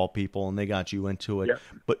baseball people and they got you into it. Yeah.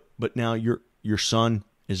 But now your son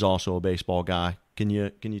is also a baseball guy. Can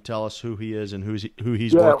you tell us who he is and who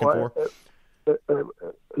he's working for?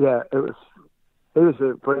 Yeah, it was. He was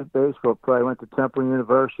a great baseball player. He went to Temple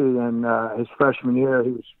University, and his freshman year,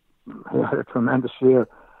 he had a tremendous year.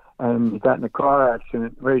 And he got in a car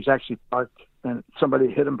accident where he's actually parked, and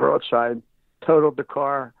somebody hit him broadside, totaled the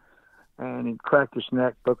car, and he cracked his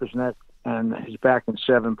neck, broke his neck, and his back in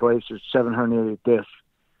 7 places, 7 herniated discs.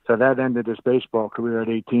 So that ended his baseball career at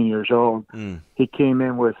 18 years old. He came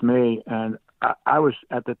in with me, and I was,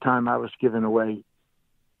 at the time, I was giving away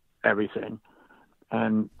everything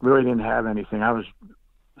and really didn't have anything. I was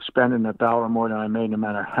spending $1 more than I made, no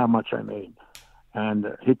matter how much I made.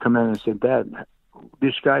 And he'd come in and said, Dad,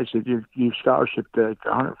 these guys, you scholarshiped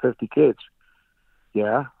 150 kids.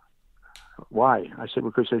 Yeah. Why? I said,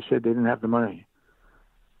 because they said they didn't have the money.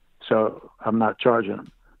 So I'm not charging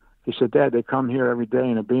them. He said, Dad, they come here every day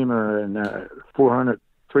in a Beamer and a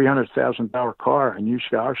 $300,000 car, and you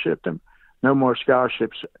scholarship them? No more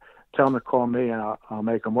scholarships. Tell them to call me, and I'll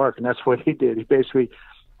make them work. And that's what he did. He basically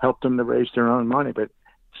helped them to raise their own money. But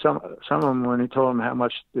some of them, when he told them how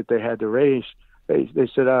much that they had to raise, they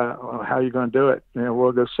said, how are you going to do it?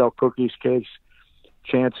 We'll go sell cookies, cakes,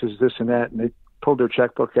 chances, this and that. And they pulled their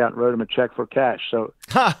checkbook out and wrote him a check for cash. So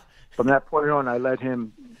from that point on, I let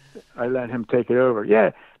him take it over.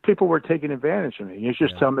 Yeah, people were taking advantage of me. You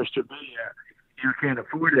just tell Mr. B, you can't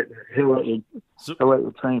afford it. He'll let you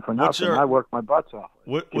train for nothing. I worked my butts off.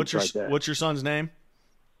 What's your son's name?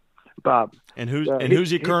 Bob. And who's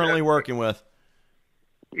he currently working with?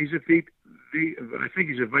 He's I think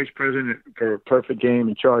he's a vice president for Perfect Game,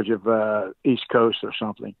 in charge of East Coast or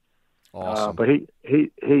something. Awesome. But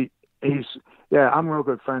he's I'm real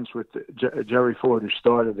good friends with Jerry Ford, who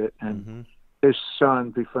started it, and his son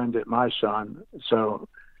befriended my son. So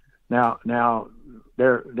now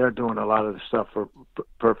they're doing a lot of the stuff for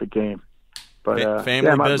Perfect Game. But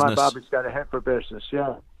family business. My Bobby's got a head for business.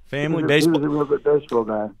 Yeah. Family baseball. He was a real good baseball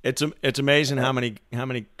guy. It's amazing how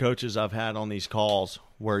many coaches I've had on these calls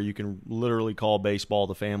where you can literally call baseball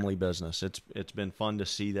the family business. It's been fun to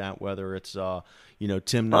see that, whether it's Tim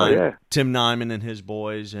Nyman and his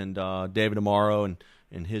boys, and David Amaro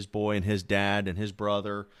and his boy and his dad and his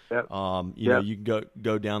brother. Yep. You can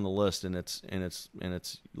go down the list, and it's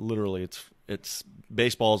literally it's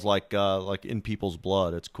baseball is like in people's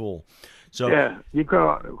blood. It's cool. So yeah, you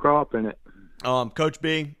grow up in it. Coach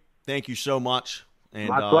B, thank you so much. And,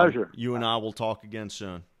 my pleasure. You and I will talk again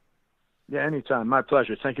soon. Yeah, anytime. My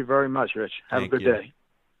pleasure. Thank you very much, Rich. Have a good day.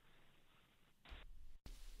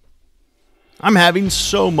 I'm having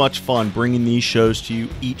so much fun bringing these shows to you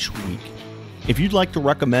each week. If you'd like to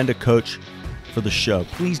recommend a coach for the show,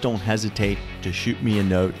 please don't hesitate to shoot me a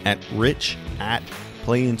note at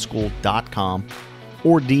rich@playinschool.com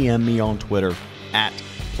or DM me on Twitter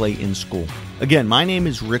 @playinschool. Again, my name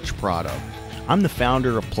is Rich Prado. I'm the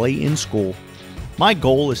founder of Play in School. My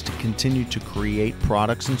goal is to continue to create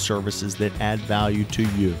products and services that add value to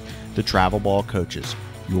you, the travel ball coaches,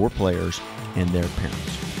 your players, and their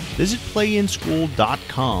parents. Visit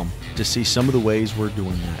playinschool.com to see some of the ways we're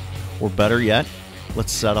doing that. Or better yet,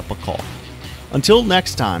 let's set up a call. Until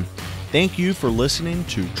next time, thank you for listening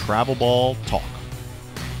to Travel Ball Talk.